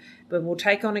do, but we'll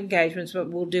take on engagements, but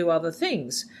we'll do other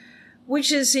things, which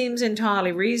seems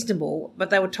entirely reasonable, but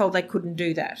they were told they couldn't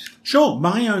do that. Sure.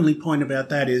 My only point about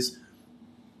that is,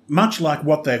 much like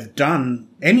what they've done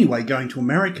anyway going to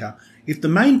America, if the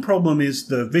main problem is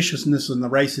the viciousness and the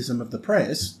racism of the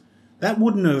press... that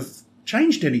wouldn't have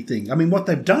changed anything. I mean, what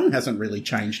they've done hasn't really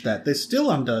changed that. They're still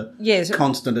under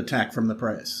constant attack from the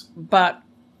press. But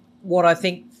what I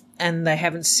think, and they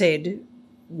haven't said,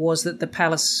 was that the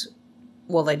palace,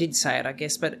 well, they did say it, I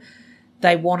guess, but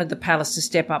they wanted the palace to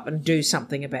step up and do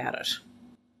something about it.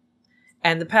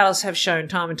 And the palace have shown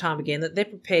time and time again that they're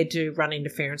prepared to run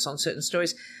interference on certain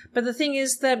stories. But the thing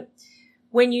is that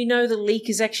when you know the leak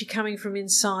is actually coming from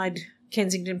inside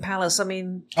Kensington Palace, I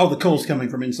mean... Oh, the call's coming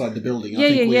from inside the building.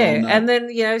 Yeah. And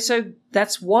then, so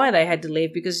that's why they had to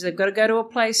leave, because they've got to go to a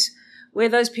place where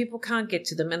those people can't get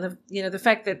to them. And, the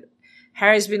fact that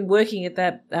Harry's been working at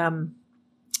that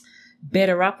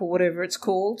Better Up or whatever it's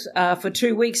called for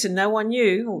 2 weeks and no one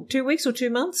knew, or 2 weeks or 2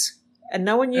 months, and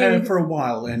no one knew. For a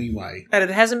while anyway. And it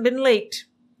hasn't been leaked.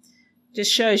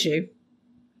 Just shows you.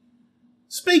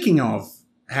 Speaking of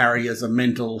Harry as a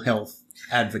mental health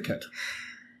advocate,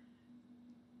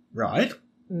 right?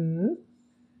 Mm-hmm.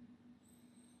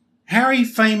 Harry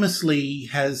famously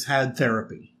has had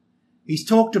therapy. He's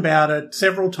talked about it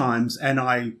several times, and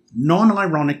I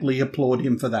non-ironically applaud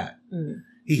him for that. Mm.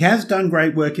 He has done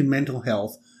great work in mental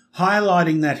health,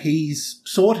 highlighting that he's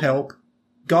sought help,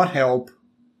 got help,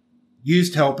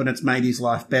 used help, and it's made his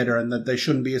life better, and that there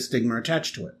shouldn't be a stigma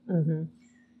attached to it. Mm-hmm.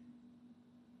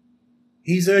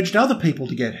 He's urged other people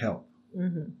to get help.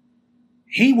 Mm-hmm.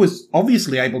 He was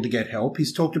obviously able to get help.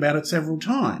 He's talked about it several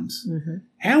times. Mm-hmm.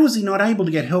 How was he not able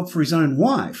to get help for his own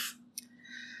wife?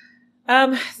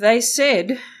 They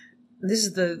said, this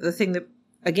is the thing that,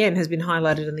 again, has been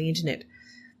highlighted on the internet.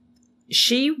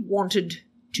 She wanted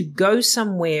to go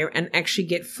somewhere and actually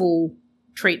get full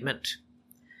treatment,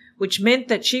 which meant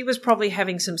that she was probably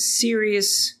having some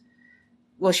serious,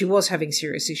 well, she was having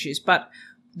serious issues, but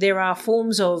there are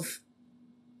forms of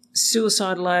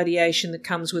suicidal ideation that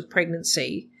comes with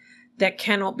pregnancy that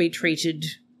cannot be treated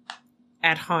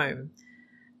at home.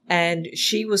 And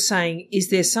she was saying, is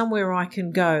there somewhere I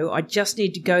can go? I just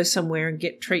need to go somewhere and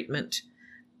get treatment.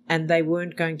 And they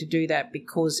weren't going to do that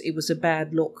because it was a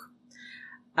bad look.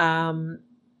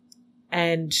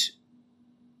 And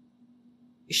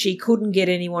she couldn't get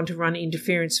anyone to run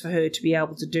interference for her to be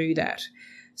able to do that.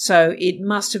 So it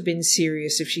must have been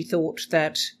serious if she thought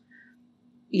that,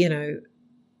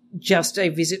 just a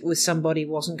visit with somebody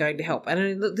wasn't going to help.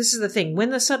 And this is the thing. When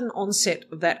the sudden onset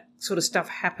of that sort of stuff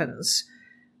happens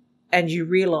and you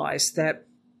realise that,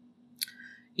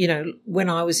 when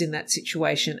I was in that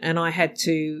situation and I had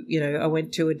to, I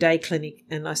went to a day clinic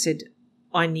and I said,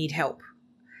 I need help.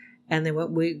 And they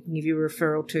went, we can give you a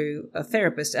referral to a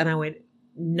therapist. And I went,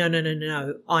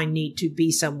 no, I need to be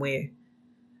somewhere.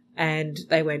 And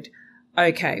they went,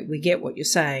 okay, we get what you're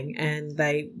saying. And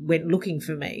they went looking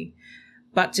for me.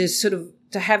 But to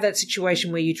have that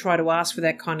situation where you try to ask for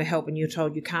that kind of help and you're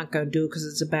told you can't go and do it because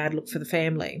it's a bad look for the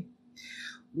family.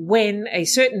 When a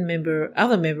certain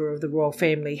other member of the royal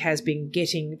family has been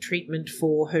getting treatment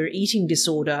for her eating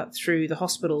disorder through the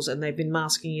hospitals and they've been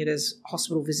masking it as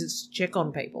hospital visits to check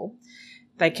on people,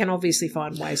 they can obviously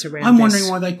find ways around I'm wondering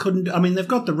why they couldn't. I mean, they've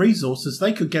got the resources.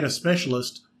 They could get a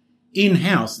specialist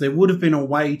in-house. There would have been a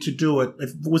way to do it. If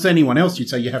it was anyone else, you'd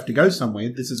say you have to go somewhere.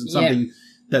 This isn't something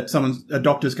that a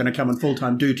doctor's going to come and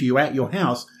full-time do to you at your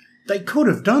house. They could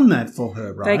have done that for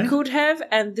her, right? They could have,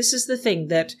 and this is the thing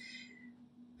that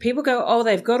people go, oh,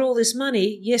 they've got all this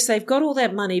money. Yes, they've got all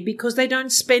that money because they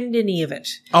don't spend any of it.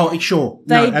 Oh, sure.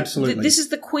 No, absolutely. This is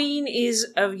the Queen is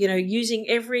of, using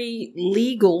every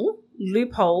legal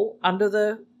loophole under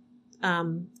the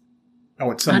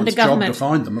it's someone's job to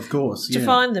find them, of course. To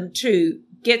find them, to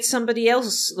get somebody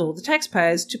else or the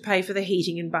taxpayers to pay for the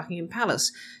heating in Buckingham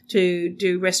Palace, to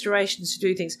do restorations, to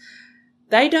do things.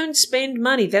 They don't spend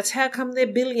money. That's how come they're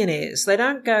billionaires. They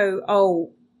don't go,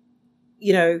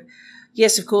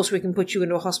 yes, of course we can put you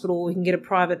into a hospital, we can get a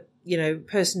private,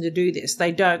 person to do this.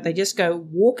 They don't. They just go,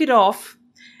 walk it off.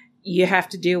 You have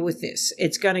to deal with this.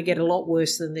 It's going to get a lot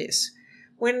worse than this.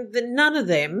 When none of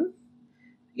them,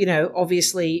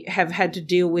 obviously have had to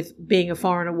deal with being a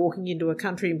foreigner walking into a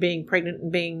country and being pregnant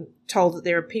and being told that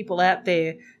there are people out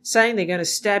there saying they're going to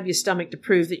stab your stomach to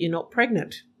prove that you're not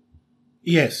pregnant.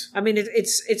 Yes. I mean,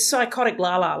 it's psychotic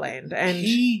la-la land. And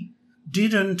he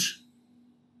didn't...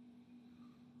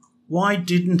 Why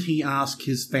didn't he ask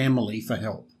his family for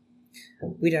help?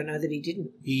 We don't know that he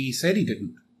didn't. He said he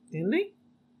didn't. Didn't he?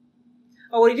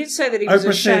 Oh, well, he did say that he was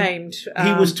ashamed.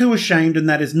 He was too ashamed, and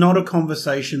that is not a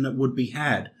conversation that would be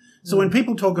had. So when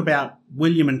people talk about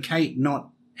William and Kate not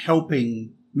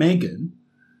helping Meghan,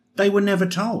 they were never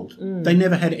told. They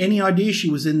never had any idea she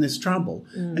was in this trouble.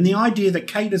 And the idea that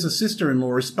Kate as a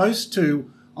sister-in-law is supposed to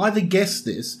either guess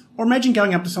this or imagine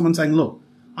going up to someone saying, look,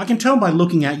 I can tell by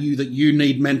looking at you that you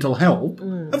need mental help.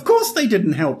 Of course they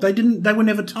didn't help. They were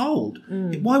never told.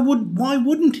 Why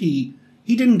wouldn't he?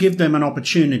 He didn't give them an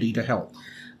opportunity to help.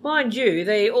 Mind you,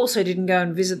 they also didn't go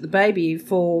and visit the baby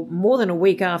for more than a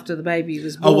week after the baby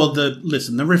was born. Oh, well,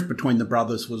 the rift between the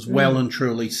brothers was well and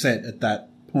truly set at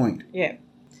that point. Yeah.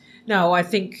 No, I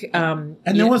think... and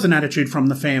there was an attitude from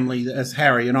the family, as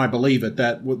Harry, and I believe it,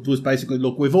 that was basically,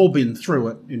 look, we've all been through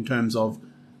it in terms of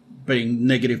being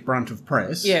negative brunt of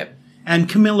press. Yeah. And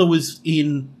Camilla was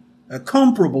in a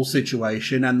comparable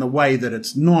situation, and the way that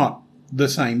it's not the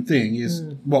same thing is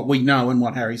what we know and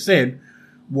what Harry said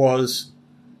was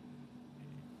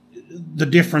the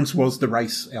difference was the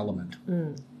race element.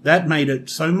 That made it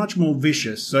so much more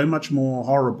vicious, so much more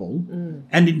horrible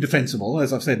and indefensible,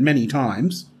 as I've said many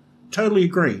times. Totally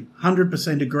agree.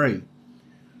 100% agree.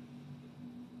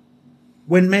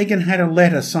 When Meghan had a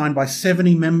letter signed by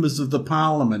 70 members of the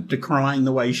parliament decrying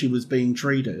the way she was being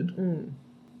treated,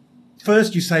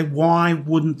 first you say, why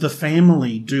wouldn't the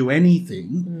family do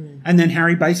anything? And then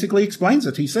Harry basically explains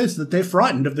it. He says that they're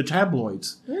frightened of the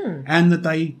tabloids and that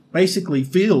they basically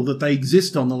feel that they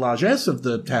exist on the largesse of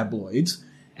the tabloids.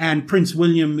 And Prince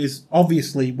William is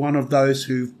obviously one of those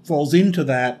who falls into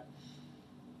that,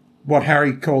 what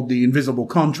Harry called the invisible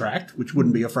contract, which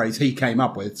wouldn't be a phrase he came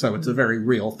up with, so it's a very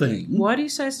real thing. Why do you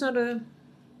say it's not a...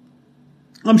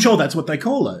 I'm sure that's what they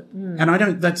call it.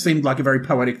 And that seemed like a very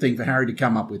poetic thing for Harry to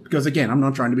come up with, because again, I'm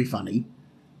not trying to be funny.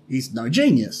 He's no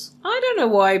genius. I don't know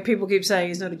why people keep saying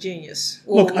he's not a genius.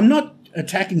 Look, I'm not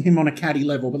attacking him on a catty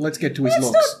level, but let's get to his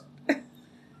looks.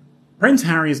 Prince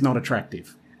Harry is not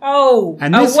attractive. Oh,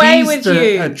 and away with you. He's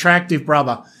the attractive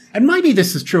brother. And maybe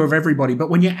this is true of everybody, but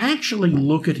when you actually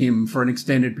look at him for an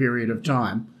extended period of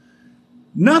time,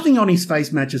 nothing on his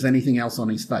face matches anything else on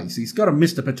his face. He's got a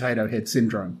Mr. Potato Head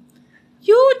syndrome.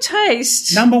 Your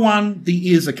taste. Number one, the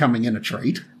ears are coming in a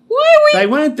treat. Why are we... They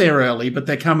weren't there early, but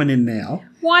they're coming in now.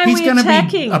 Why are He's we going to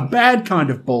attacking? be a bad kind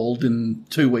of bald in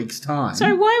 2 weeks' time.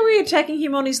 So why are we attacking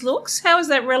him on his looks? How is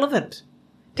that relevant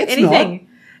to It's anything?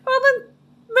 Well, then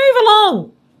move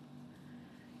along.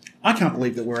 I can't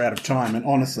believe that we're out of time, and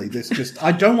honestly,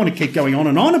 I don't want to keep going on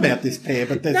and on about this pair,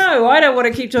 but there's... No, I don't want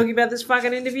to keep talking about this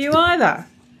fucking interview either.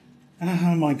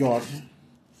 Oh, my God.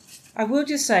 I will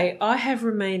just say, I have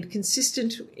remained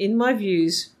consistent in my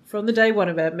views from the day one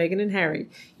about Meghan and Harry.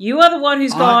 You are the one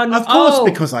who's gone, of course,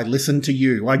 because I listened to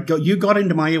you. You got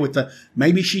into my ear with the,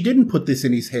 maybe she didn't put this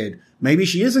in his head. Maybe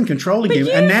she isn't controlling him.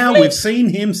 And now we've seen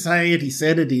him say it. He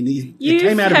said it. It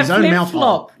came out of his own mouth.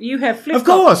 You have flip-flop. Of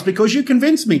course, because you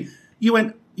convinced me. You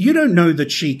went, you don't know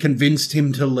that she convinced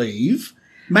him to leave.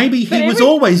 Maybe he was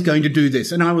always going to do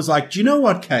this. And I was like, do you know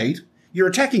what, Kate? You're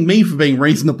attacking me for being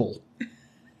reasonable.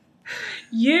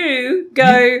 You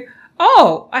go...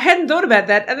 Oh, I hadn't thought about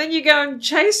that. And then you go and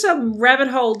chase some rabbit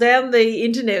hole down the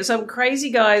internet, some crazy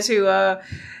guys who are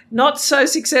not so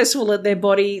successful at their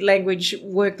body language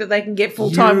work that they can get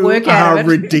full-time work out of it.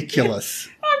 You are ridiculous.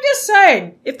 I'm just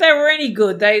saying, if they were any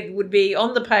good, they would be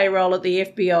on the payroll at the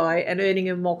FBI and earning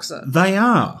a moxa. They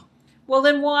are. Well,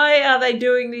 then why are they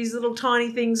doing these little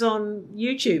tiny things on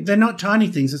YouTube? They're not tiny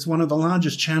things. It's one of the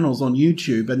largest channels on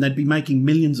YouTube, and they'd be making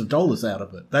millions of dollars out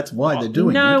of it. That's why they're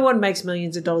doing it. No one makes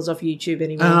millions of dollars off YouTube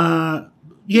anymore.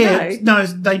 No,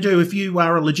 they do if you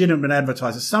are a legitimate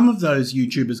advertiser. Some of those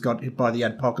YouTubers got hit by the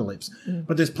adpocalypse,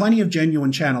 but there's plenty of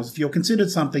genuine channels. If you're considered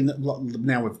something that...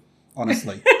 Now we've...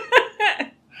 Honestly.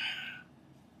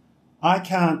 I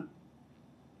can't...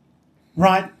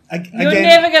 Right. You're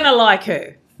never going to like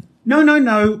her.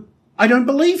 No. I don't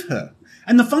believe her.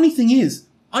 And the funny thing is,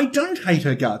 I don't hate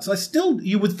her guts.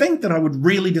 You would think that I would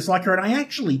really dislike her, and I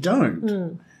actually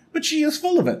don't. But she is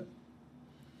full of it.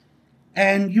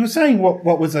 And you were saying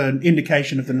what was an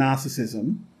indication of the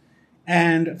narcissism.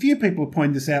 And a few people have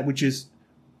pointed this out, which is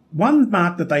one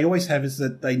mark that they always have is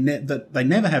that they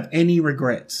never have any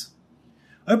regrets.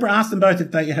 Oprah asked them both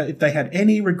if they had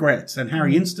any regrets, and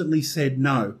Harry instantly said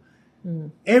no.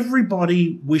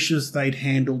 Everybody wishes they'd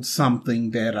handled something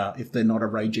better if they're not a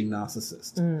raging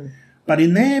narcissist. But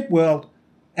in their world,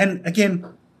 and again,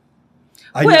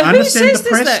 I understand the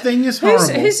press thing is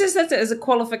horrible. Who says that as a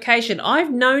qualification?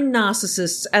 I've known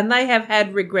narcissists and they have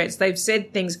had regrets. They've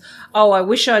said things, I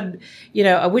wish I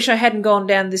hadn't gone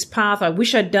down this path. I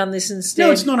wish I'd done this instead.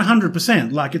 No, it's not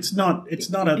 100%. Like, it's not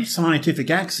a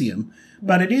scientific axiom,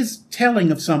 but it is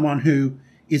telling of someone who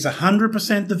is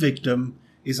 100% the victim,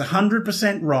 is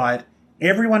 100% right,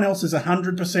 everyone else is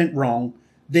 100% wrong,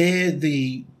 they're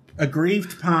the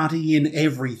aggrieved party in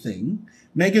everything.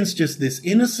 Meghan's just this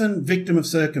innocent victim of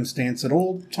circumstance at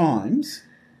all times.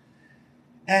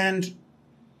 And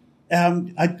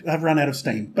I've run out of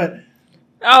steam. But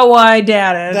I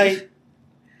doubt it.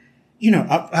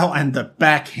 And the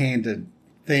backhanded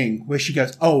thing where she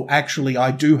goes, actually,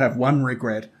 I do have one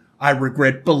regret. I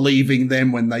regret believing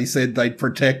them when they said they'd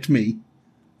protect me.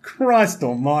 Christ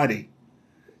almighty.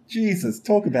 Jesus,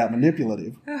 talk about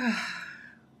manipulative.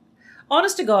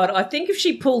 Honest to God, I think if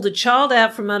she pulled a child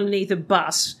out from underneath a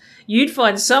bus you'd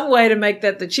find some way to make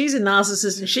that she's a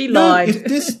narcissist and she lied.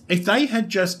 If they had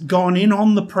just gone in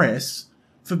on the press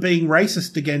for being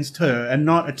racist against her and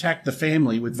not attacked the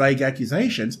family with vague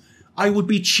accusations, I would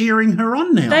be cheering her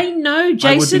on now. They know Jason.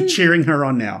 I would be cheering her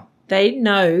on now. They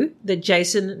know that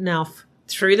Jason Nauf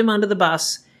threw them under the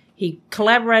bus. He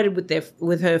collaborated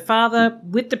with her father,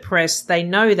 with the press. They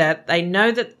know that. They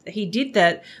know that he did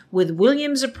that with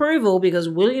William's approval because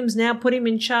William's now put him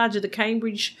in charge of the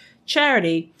Cambridge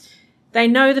charity. They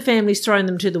know the family's thrown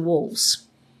them to the wolves.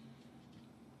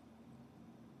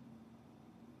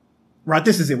 Right,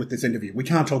 this is it with this interview. We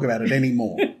can't talk about it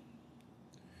anymore.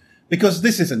 Because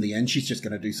this isn't the end. She's just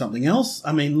going to do something else.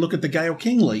 I mean, look at the Gayle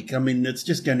King leak. I mean, it's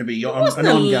just going to be an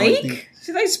ongoing thing.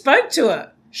 So they spoke to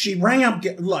her. She rang up,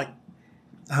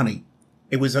 honey,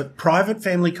 it was a private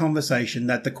family conversation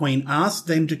that the Queen asked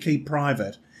them to keep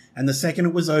private. And the second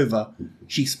it was over,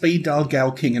 she speed dialed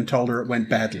Gayle King and told her it went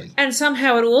badly. And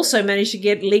somehow it also managed to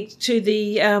get leaked to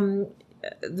the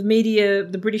media,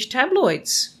 the British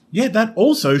tabloids. Yeah, that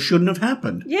also shouldn't have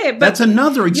happened. Yeah, but that's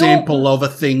another example of a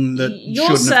thing that shouldn't have happened.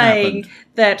 You're saying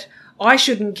that I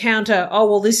shouldn't counter,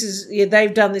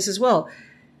 they've done this as well.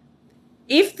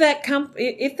 If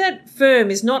that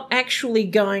firm is not actually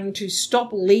going to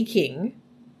stop leaking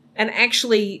and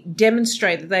actually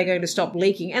demonstrate that they're going to stop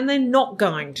leaking, and they're not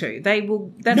going to, they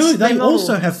will. They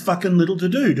also have fucking little to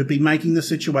do to be making the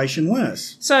situation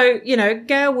worse. So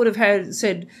Gayle would have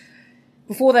said.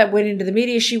 Before that went into the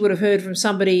media, she would have heard from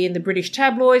somebody in the British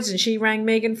tabloids, and she rang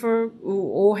Meghan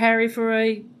or Harry for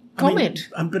a comment.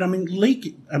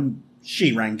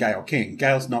 She rang Gayle King.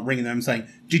 Gayle's not ringing them saying,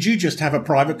 "Did you just have a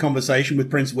private conversation with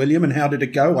Prince William, and how did it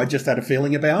go? I just had a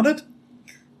feeling about it."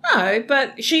 No,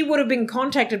 but she would have been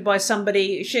contacted by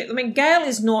somebody. Gayle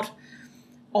is not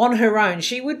on her own.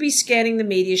 She would be scanning the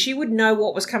media. She would know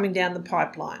what was coming down the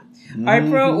pipeline. Mm-hmm.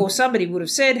 Oprah or somebody would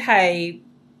have said, "Hey,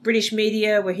 British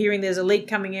media, we're hearing there's a leak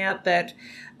coming out that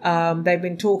they've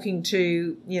been talking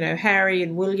to, Harry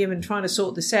and William and trying to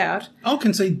sort this out." I'll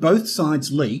concede both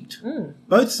sides leaked. Mm.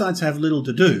 Both sides have little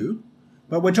to do,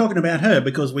 but we're talking about her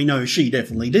because we know she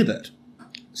definitely did it.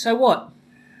 So what?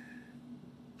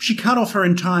 She cut off her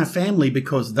entire family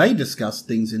because they discussed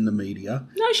things in the media.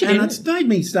 No, she didn't. And it's made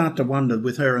me start to wonder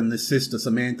with her and this sister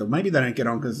Samantha, maybe they don't get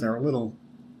on because they're a little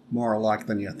more alike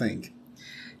than you think.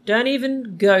 Don't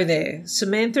even go there.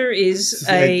 Samantha is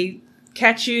a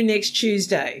catch you next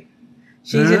Tuesday.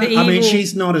 She's an evil... I mean,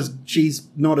 she's not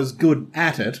as good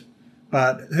at it,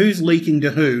 but who's leaking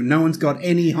to who? No one's got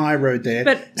any high road there.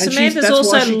 But and Samantha's that's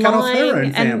also why she cut off her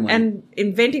own family. and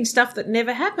inventing stuff that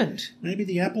never happened. Maybe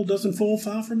the apple doesn't fall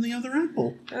far from the other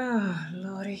apple. Oh,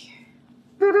 Lordy.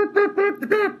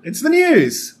 It's the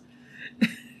news.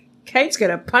 Kate's going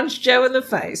to punch Joe in the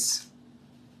face.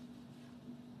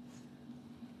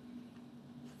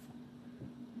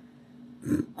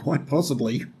 Quite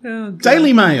possibly. Oh, God.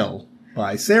 Daily Mail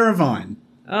by Sarah Vine.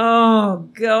 Oh,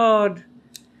 God.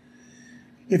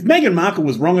 If Meghan Markle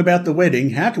was wrong about the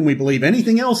wedding, how can we believe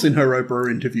anything else in her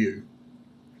Oprah interview?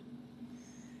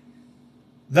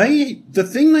 The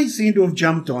thing they seem to have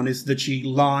jumped on is that she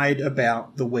lied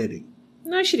about the wedding.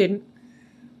 No, she didn't.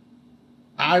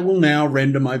 I will now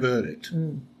render my verdict.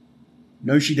 Mm.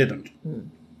 No, she didn't. Mm.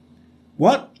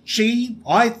 What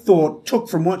I thought, took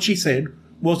from what she said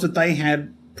was that they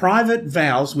had private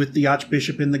vows with the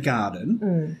Archbishop in the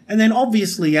garden, and then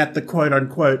obviously at the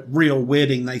quote-unquote real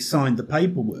wedding they signed the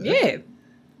paperwork. Yeah.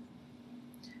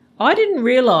 I didn't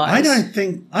realise... I don't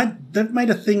think... they've made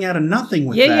a thing out of nothing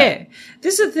with that. Yeah.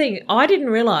 This is the thing. I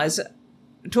didn't realise,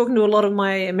 talking to a lot of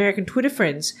my American Twitter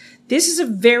friends, this is a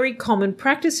very common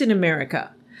practice in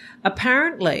America.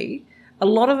 Apparently, a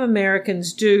lot of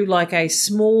Americans do like a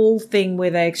small thing where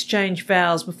they exchange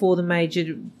vows before the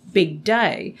major big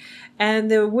day.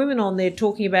 And there were women on there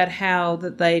talking about how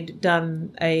that they'd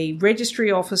done a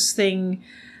registry office thing,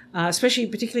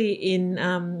 particularly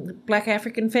in black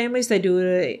African families. They do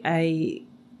a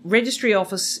registry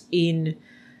office in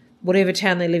whatever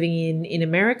town they're living in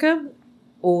America,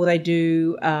 or they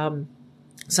do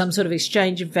some sort of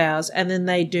exchange of vows, and then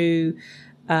they do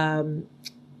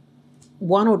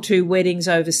one or two weddings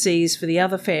overseas for the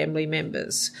other family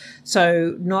members.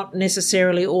 So not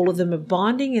necessarily all of them are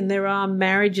binding, and there are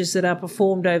marriages that are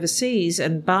performed overseas,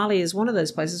 and Bali is one of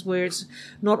those places where it's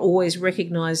not always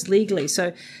recognised legally.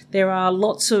 So there are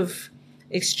lots of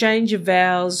exchange of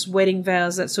vows, wedding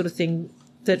vows, that sort of thing,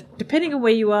 that depending on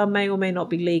where you are may or may not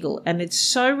be legal. And it's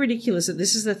so ridiculous that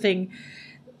this is the thing.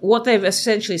 What they're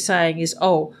essentially saying is,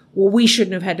 we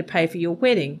shouldn't have had to pay for your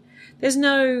wedding. There's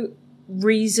no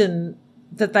reason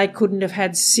that they couldn't have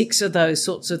had 6 of those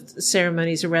sorts of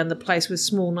ceremonies around the place with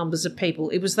small numbers of people.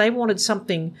 It was they wanted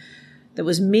something that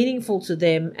was meaningful to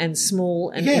them and small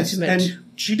and intimate. And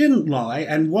she didn't lie.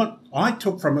 And what I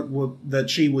took from it that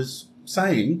she was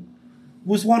saying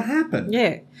was what happened.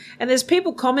 Yeah. And there's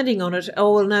people commenting on it.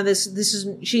 Oh, well, no, this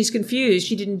isn't. She's confused.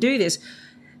 She didn't do this.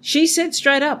 She said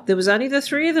straight up, there was only the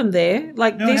 3 of them there.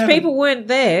 Like, no, these people weren't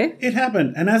there. It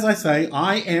happened. And as I say,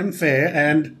 I am fair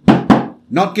and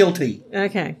not guilty.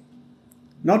 Okay.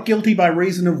 Not guilty by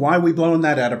reason of why we blown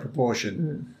that out of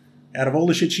proportion. Out of all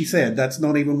the shit she said, that's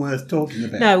not even worth talking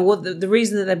about. No, well, the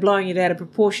reason that they're blowing it out of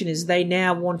proportion is they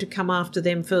now want to come after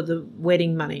them for the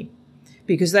wedding money.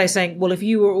 Because they're saying, well, if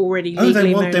you were already legally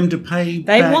they want married, them to pay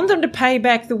They back. want them to pay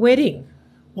back the wedding.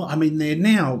 Well, I mean, they're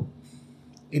now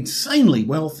insanely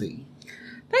wealthy.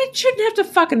 They shouldn't have to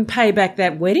fucking pay back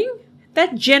that wedding.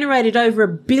 That generated over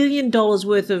 $1 billion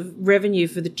worth of revenue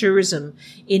for the tourism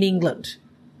in England.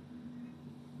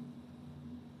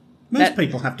 Most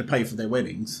people have to pay for their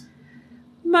weddings.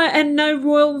 And no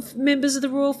royal members of the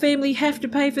royal family have to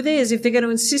pay for theirs. If they're going to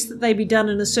insist that they be done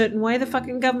in a certain way, the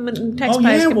fucking government and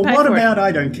taxpayers can pay for it. What about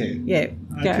I don't care? Yeah,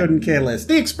 I couldn't care less.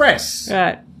 The Express.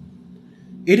 Right.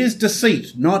 It is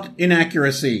deceit, not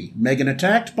inaccuracy. Meghan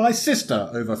attacked by sister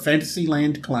over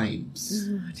Fantasyland claims.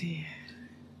 Oh, dear.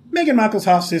 Meghan Markle's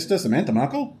half-sister, Samantha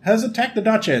Markle, has attacked the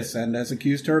Duchess and has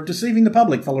accused her of deceiving the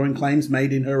public following claims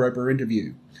made in her Oprah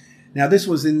interview. Now, this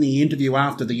was in the interview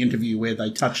after the interview where they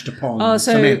touched upon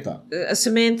Samantha.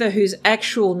 Samantha, whose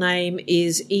actual name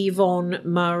is Yvonne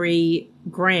Marie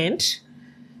Grant.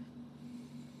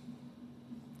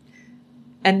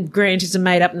 And Grant is a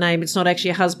made-up name. It's not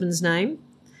actually a husband's name.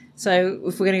 So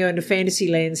if we're going to go into fantasy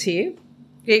lands here,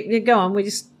 go on. We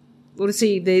just want to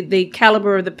see the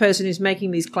calibre of the person who's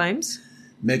making these claims.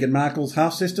 Meghan Markle's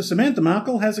half-sister Samantha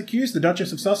Markle has accused the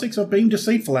Duchess of Sussex of being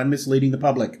deceitful and misleading the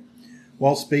public.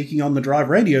 While speaking on the Drive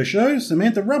radio show,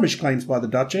 Samantha rubbished claims by the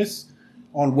Duchess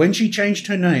on when she changed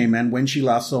her name and when she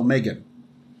last saw Meghan.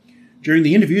 During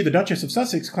the interview, the Duchess of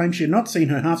Sussex claimed she had not seen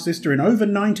her half-sister in over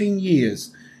 19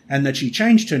 years and that she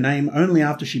changed her name only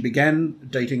after she began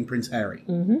dating Prince Harry.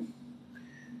 Mm-hmm.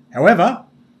 However,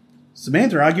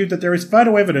 Samantha argued that there is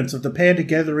photo evidence of the pair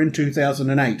together in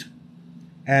 2008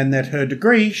 and that her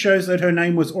degree shows that her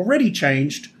name was already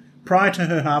changed prior to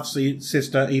her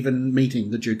half-sister even meeting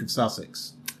the Duke of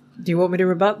Sussex. Do you want me to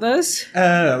rebut those?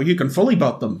 You can fully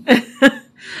bot them.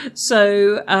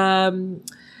 So,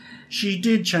 she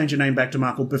did change her name back to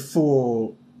Markle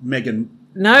before Meghan.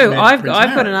 No, I've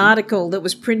got an article that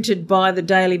was printed by the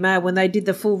Daily Mail when they did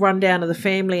the full rundown of the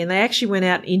family, and they actually went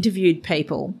out and interviewed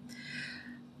people.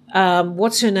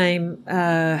 What's her name?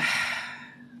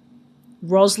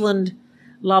 Rosalind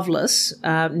Lovelace,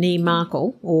 nee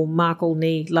Markle, or Markle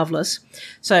nee Lovelace.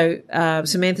 So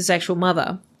Samantha's actual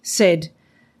mother said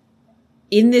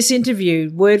in this interview,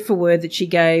 word for word that she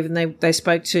gave, and they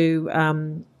spoke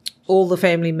to all the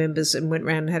family members and went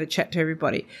around and had a chat to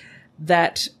everybody,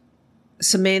 that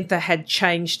Samantha had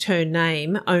changed her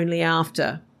name only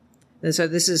after. And so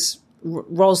this is,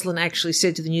 Rosalind actually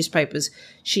said to the newspapers,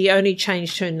 she only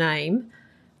changed her name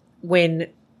when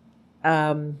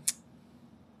Meghan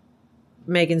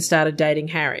started dating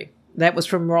Harry. That was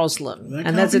from Rosalind. That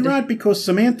can't be right, because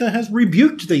Samantha has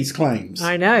rebuked these claims.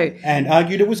 I know. And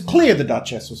argued it was clear the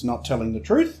Duchess was not telling the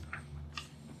truth.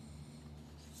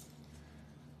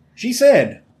 She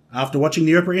said, after watching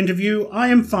the Oprah interview, I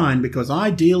am fine because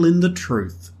I deal in the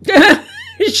truth.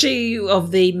 She,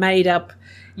 of the made-up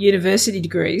university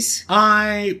degrees.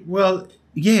 Well,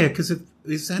 yeah, because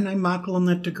is her name Markle on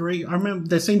that degree? I remember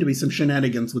there seemed to be some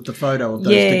shenanigans with the photo of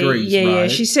those degrees, right? Yeah.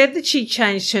 She said that she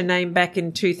changed her name back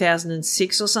in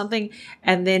 2006 or something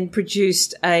and then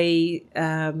produced a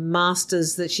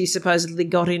master's that she supposedly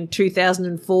got in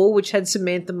 2004, which had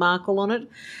Samantha Markle on it.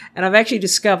 And I've actually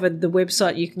discovered the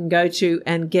website you can go to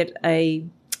and get a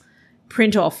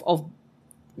print-off of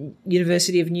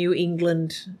University of New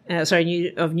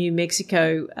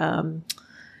Mexico.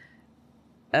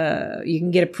 You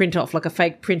can get a print-off, like a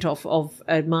fake print-off of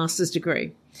a master's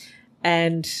degree.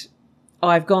 And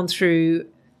I've gone through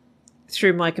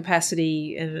my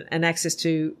capacity and access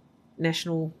to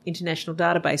international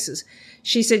databases.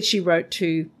 She said she wrote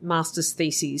 2 master's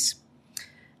theses,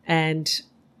 and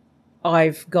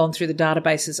I've gone through the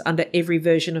databases under every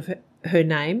version of her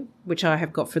name, which I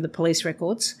have got from the police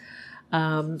records.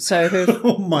 So her,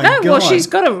 oh my God. Well, she's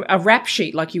got a rap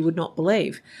sheet like you would not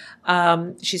believe.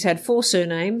 She's had 4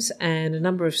 surnames and a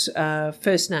number of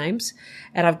first names,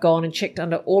 and I've gone and checked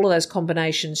under all of those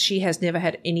combinations. She has never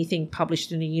had anything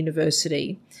published in a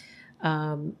university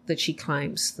that she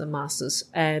claims, the masters.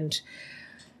 And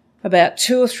about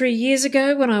 2 or 3 years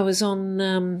ago when I was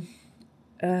on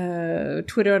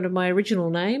Twitter under my original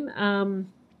name.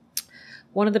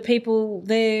 One of the people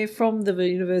there from the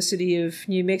University of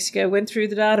New Mexico went through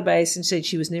the database and said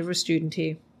she was never a student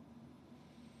here.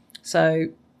 So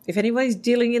if anybody's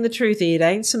dealing in the truth here, it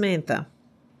ain't Samantha.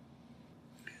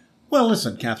 Well,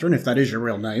 listen, Catherine, if that is your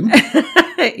real name.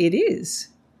 It is.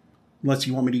 Unless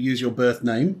you want me to use your birth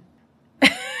name.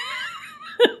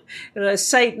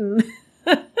 Satan.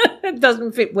 It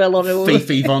doesn't fit well on it.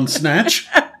 Fifi von Snatch.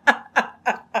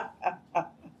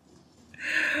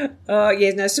 Oh,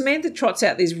 yeah, no, Samantha trots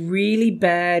out these really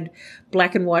bad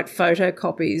black and white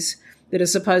photocopies that are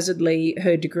supposedly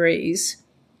her degrees.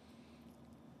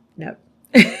 No.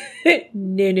 No.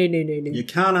 You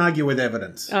can't argue with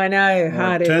evidence. I know,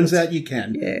 hard turns evidence. out you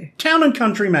can. Yeah. Town and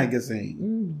Country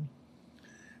magazine.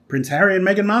 Prince Harry and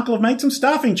Meghan Markle have made some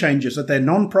staffing changes at their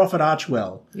non-profit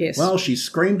Archwell. Yes. Well, she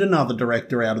screamed another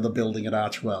director out of the building at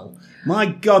Archwell. My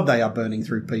God, they are burning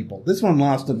through people. This one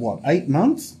lasted, 8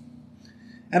 months?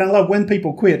 And I love when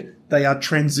people quit, they are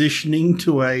transitioning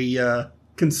to a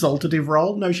consultative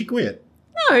role. No, she quit.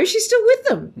 No, she's still with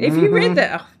them. If you read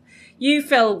that, you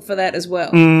fell for that as well.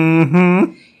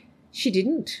 Mm-hmm. She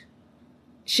didn't.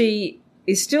 She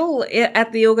is still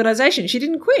at the organisation. She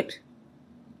didn't quit.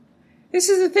 This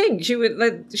is the thing.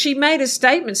 She made a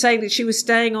statement saying that she was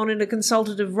staying on in a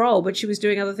consultative role, but she was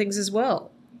doing other things as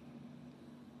well.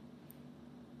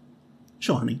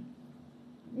 Sure, honey.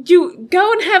 You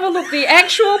go and have a look. The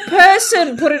actual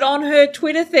person put it on her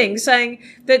Twitter thing saying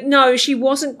that no, she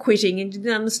wasn't quitting and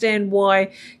didn't understand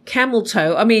why Camilla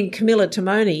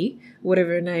Timoni,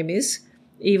 whatever her name is,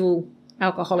 evil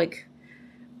alcoholic.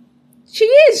 She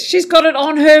is. She's got it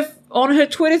on her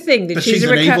Twitter thing that but she's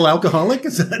an evil alcoholic?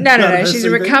 Is that no. She's a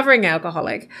recovering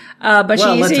alcoholic. But she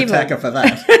is let's evil. attack her for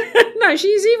that. No, she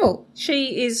is evil.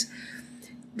 She is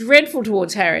dreadful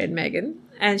towards Harry and Meghan,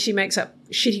 and she makes up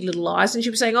shitty little lies. And she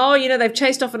was saying, they've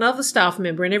chased off another staff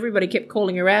member, and everybody kept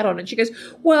calling her out on it. She goes,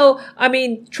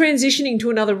 transitioning to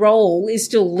another role is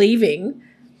still leaving.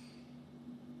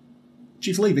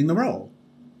 She's leaving the role.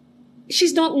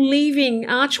 She's not leaving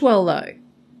Archwell, though.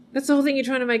 That's the whole thing you're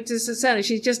trying to make to sound.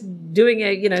 She's just doing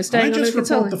staying on a consultant. I just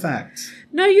report the facts.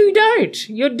 No, you don't.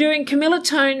 You're doing Camilla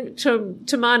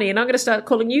Timoni, and I'm going to start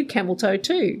calling you Camel Toe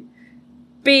too.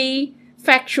 Be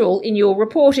factual in your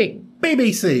reporting.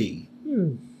 BBC.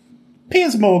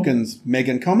 Piers Morgan's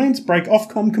Meghan comments break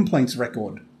Ofcom complaints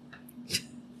record.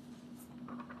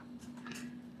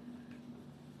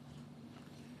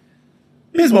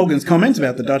 Piers Morgan's comments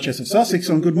about the Duchess of Sussex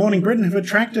on Good Morning Britain have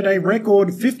attracted a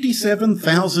record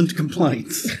 57,000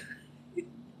 complaints.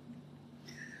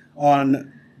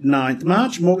 On 9th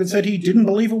March, Morgan said he didn't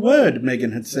believe a word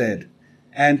Meghan had said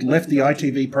and left the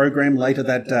ITV programme later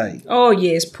that day. Oh,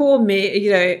 yes, poor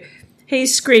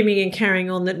he's screaming and carrying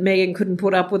on that Meghan couldn't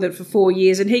put up with it for 4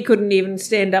 years and he couldn't even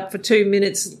stand up for 2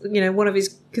 minutes, one of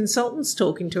his consultants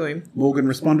talking to him. Morgan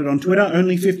responded on Twitter,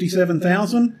 only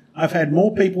 57,000? I've had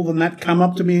more people than that come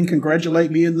up to me and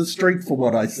congratulate me in the street for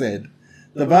what I said.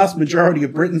 The vast majority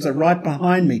of Britons are right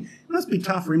behind me. It must be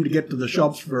tough for him to get to the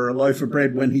shops for a loaf of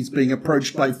bread when he's being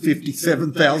approached by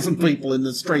 57,000 people in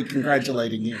the street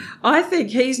congratulating him. I think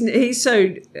he's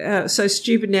so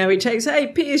stupid now. He takes, hey,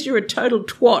 Piers, you're a total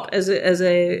twat as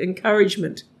a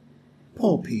encouragement.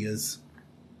 Poor Piers.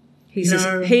 He's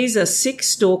a sick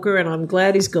stalker and I'm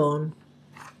glad he's gone.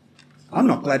 I'm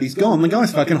not glad he's gone. The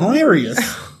guy's fucking hilarious.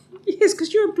 Yes,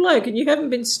 because you're a bloke and you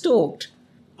haven't been stalked.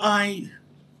 I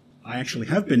actually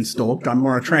have been stalked. I'm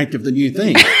more attractive than you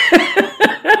think.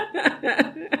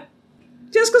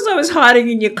 Just because I was hiding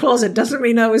in your closet doesn't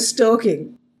mean I was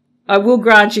stalking. I will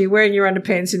grant you wearing your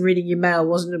underpants and reading your mail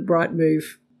wasn't a bright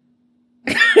move.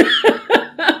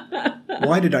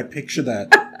 Why did I picture that?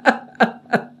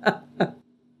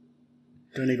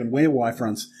 Don't even wear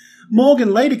Y-fronts.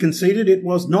 Morgan later conceded it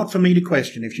was not for me to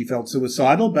question if she felt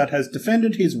suicidal, but has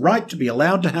defended his right to be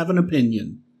allowed to have an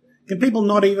opinion. Can people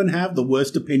not even have the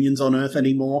worst opinions on earth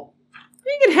anymore?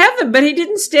 He could have them, but he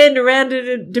didn't stand around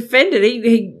to defend it.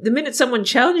 He the minute someone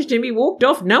challenged him, he walked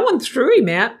off. No one threw him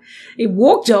out. He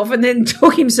walked off and then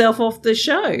took himself off the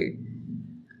show.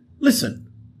 Listen,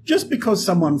 just because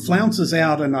someone flounces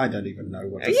out and I don't even know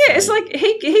what to say. Yeah, it's like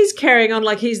he's carrying on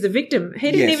like he's the victim.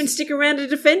 He didn't even stick around to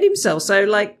defend himself. So,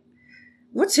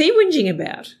 what's he whinging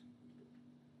about?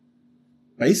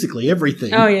 Basically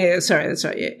everything. Oh, yeah, sorry, that's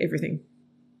right, yeah, everything.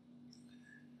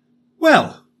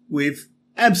 Well, we've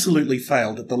absolutely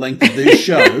failed at the length of this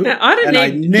show. Do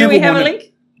we have a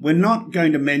link? We're not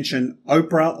going to mention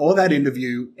Oprah or that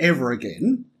interview ever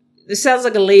again. This sounds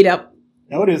like a lead-up.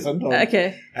 No, it isn't.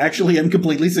 Okay. I actually am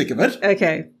completely sick of it.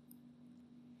 Okay.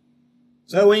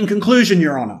 So in conclusion,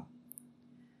 Your Honour,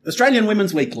 Australian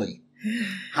Women's Weekly.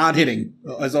 Hard-hitting,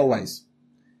 as always.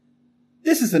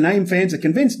 This is the name fans are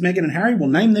convinced Meghan and Harry will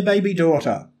name their baby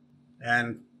daughter.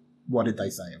 And what did they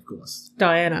say, of course?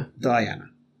 Diana.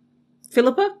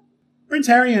 Philippa? Prince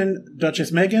Harry and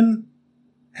Duchess Meghan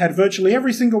had virtually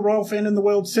every single royal fan in the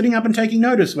world sitting up and taking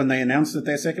notice when they announced that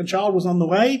their second child was on the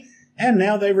way, and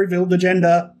now they revealed the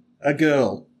gender, a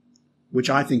girl. Which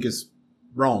I think is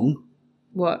wrong.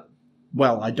 What?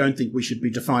 Well, I don't think we should be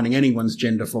defining anyone's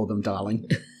gender for them, darling.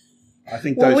 I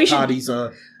think those parties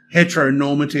are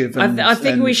heteronormative. I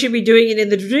think we should be doing it in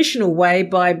the traditional way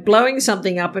by blowing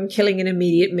something up and killing an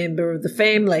immediate member of the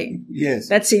family. Yes.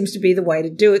 That seems to be the way to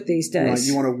do it these days. Right,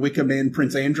 you want a Wicker Man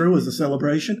Prince Andrew as a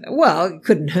celebration? Well, it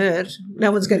couldn't hurt.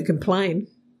 No one's going to complain.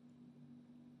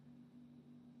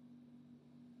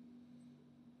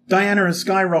 Diana has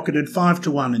skyrocketed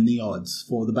 5-1 in the odds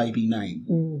for the baby name.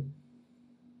 Mm.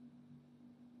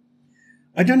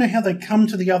 I don't know how they come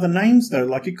to the other names, though.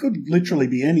 Like, it could literally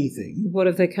be anything. What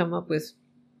have they come up with?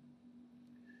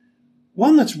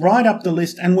 One that's right up the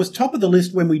list and was top of the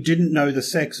list when we didn't know the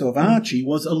sex of Archie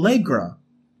was Allegra.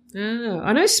 Oh,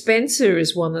 I know Spencer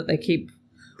is one that they keep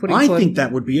putting I forward. think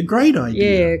that would be a great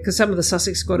idea. Yeah, because some of the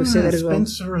Sussex squad have said that as well.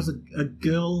 Spencer as a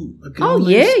girl Oh, named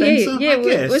yeah, Spencer? yeah. I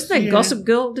guess, Wasn't that Gossip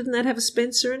Girl? Didn't that have a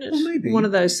Spencer in it? Well, maybe. One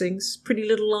of those things. Pretty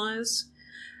Little Liars.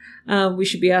 We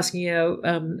should be asking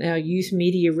our youth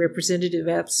media representative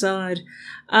outside.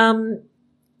 No,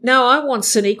 I want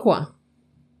Sonequa.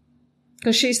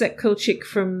 Because she's that cool chick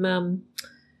from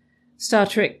Star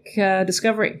Trek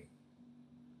Discovery.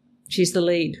 She's the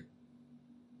lead.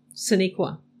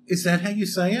 Sonequa. Is that how you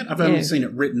say it? I've only seen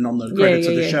it written on the credits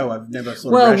of the show. I've never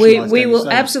sort of rationalised we how you will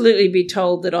say absolutely be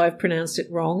told that I've pronounced it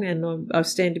wrong, and I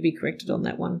stand to be corrected on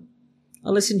that one.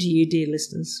 I'll listen to you, dear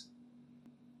listeners.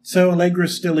 So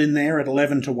Allegra's still in there at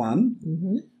 11-1.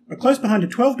 Mm-hmm. But close behind at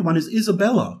 12-1 is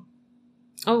Isabella.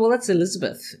 Oh, well, that's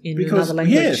Elizabeth in another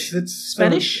language. Yes, it's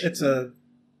Spanish?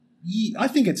 I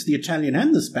think it's the Italian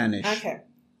and the Spanish. Okay.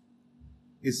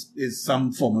 Is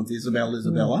some form of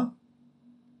Isabella.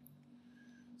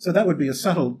 So that would be a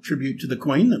subtle tribute to the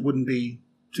Queen that wouldn't be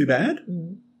too bad.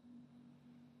 Mm.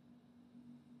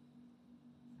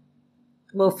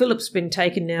 Well, Philip's been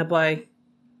taken now by...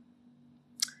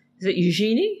 Is it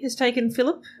Eugenie has taken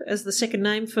Philip as the second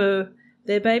name for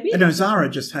their baby? No, Zara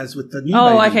just has with the new baby.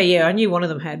 Oh, okay, yeah, I knew one of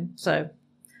them had, so...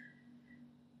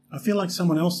 I feel like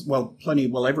someone else...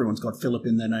 everyone's got Philip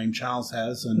in their name. Charles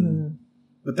has,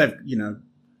 but they've,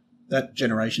 that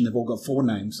generation, they've all got 4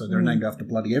 names, so they're named after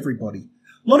bloody everybody.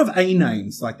 A lot of A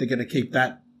names, like they're going to keep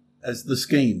that as the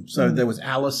scheme. So there was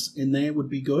Alice in there, would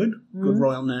be good. Good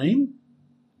royal name.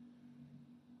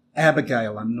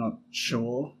 Abigail, I'm not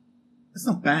sure. It's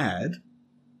not bad.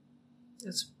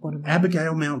 That's one of them.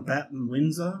 Abigail Mountbatten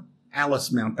Windsor. Alice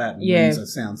Mountbatten Windsor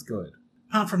sounds good.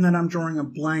 Apart from that, I'm drawing a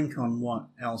blank on what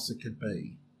else it could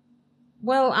be.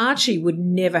 Well, Archie would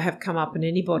never have come up in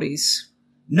anybody's.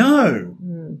 No!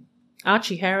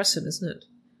 Archie Harrison, isn't it?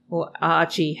 Or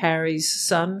Archie, Harry's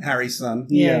son. Harry's son,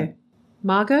 yeah.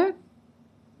 Margaret,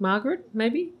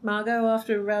 maybe? Margot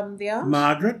after the aunt?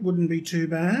 Margaret wouldn't be too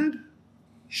bad.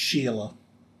 Sheila.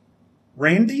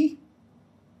 Randy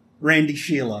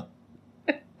Sheila.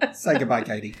 Say goodbye,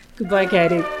 Katie. Goodbye,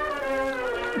 Katie. You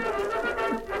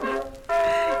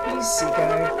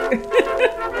sicko.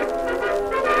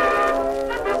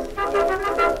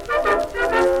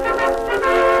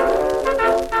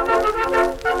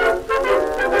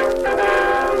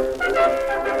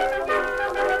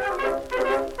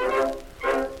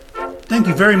 Thank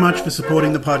you very much for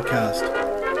supporting the podcast.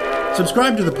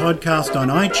 Subscribe to the podcast on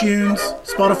iTunes,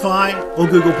 Spotify, or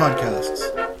Google Podcasts.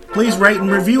 Please rate and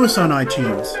review us on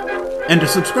iTunes. And to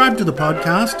subscribe to the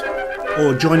podcast,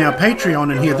 or join our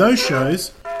Patreon and hear those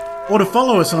shows, or to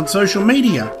follow us on social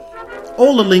media,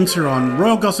 all the links are on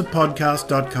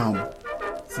royalgossippodcast.com.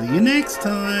 See you next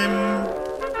time.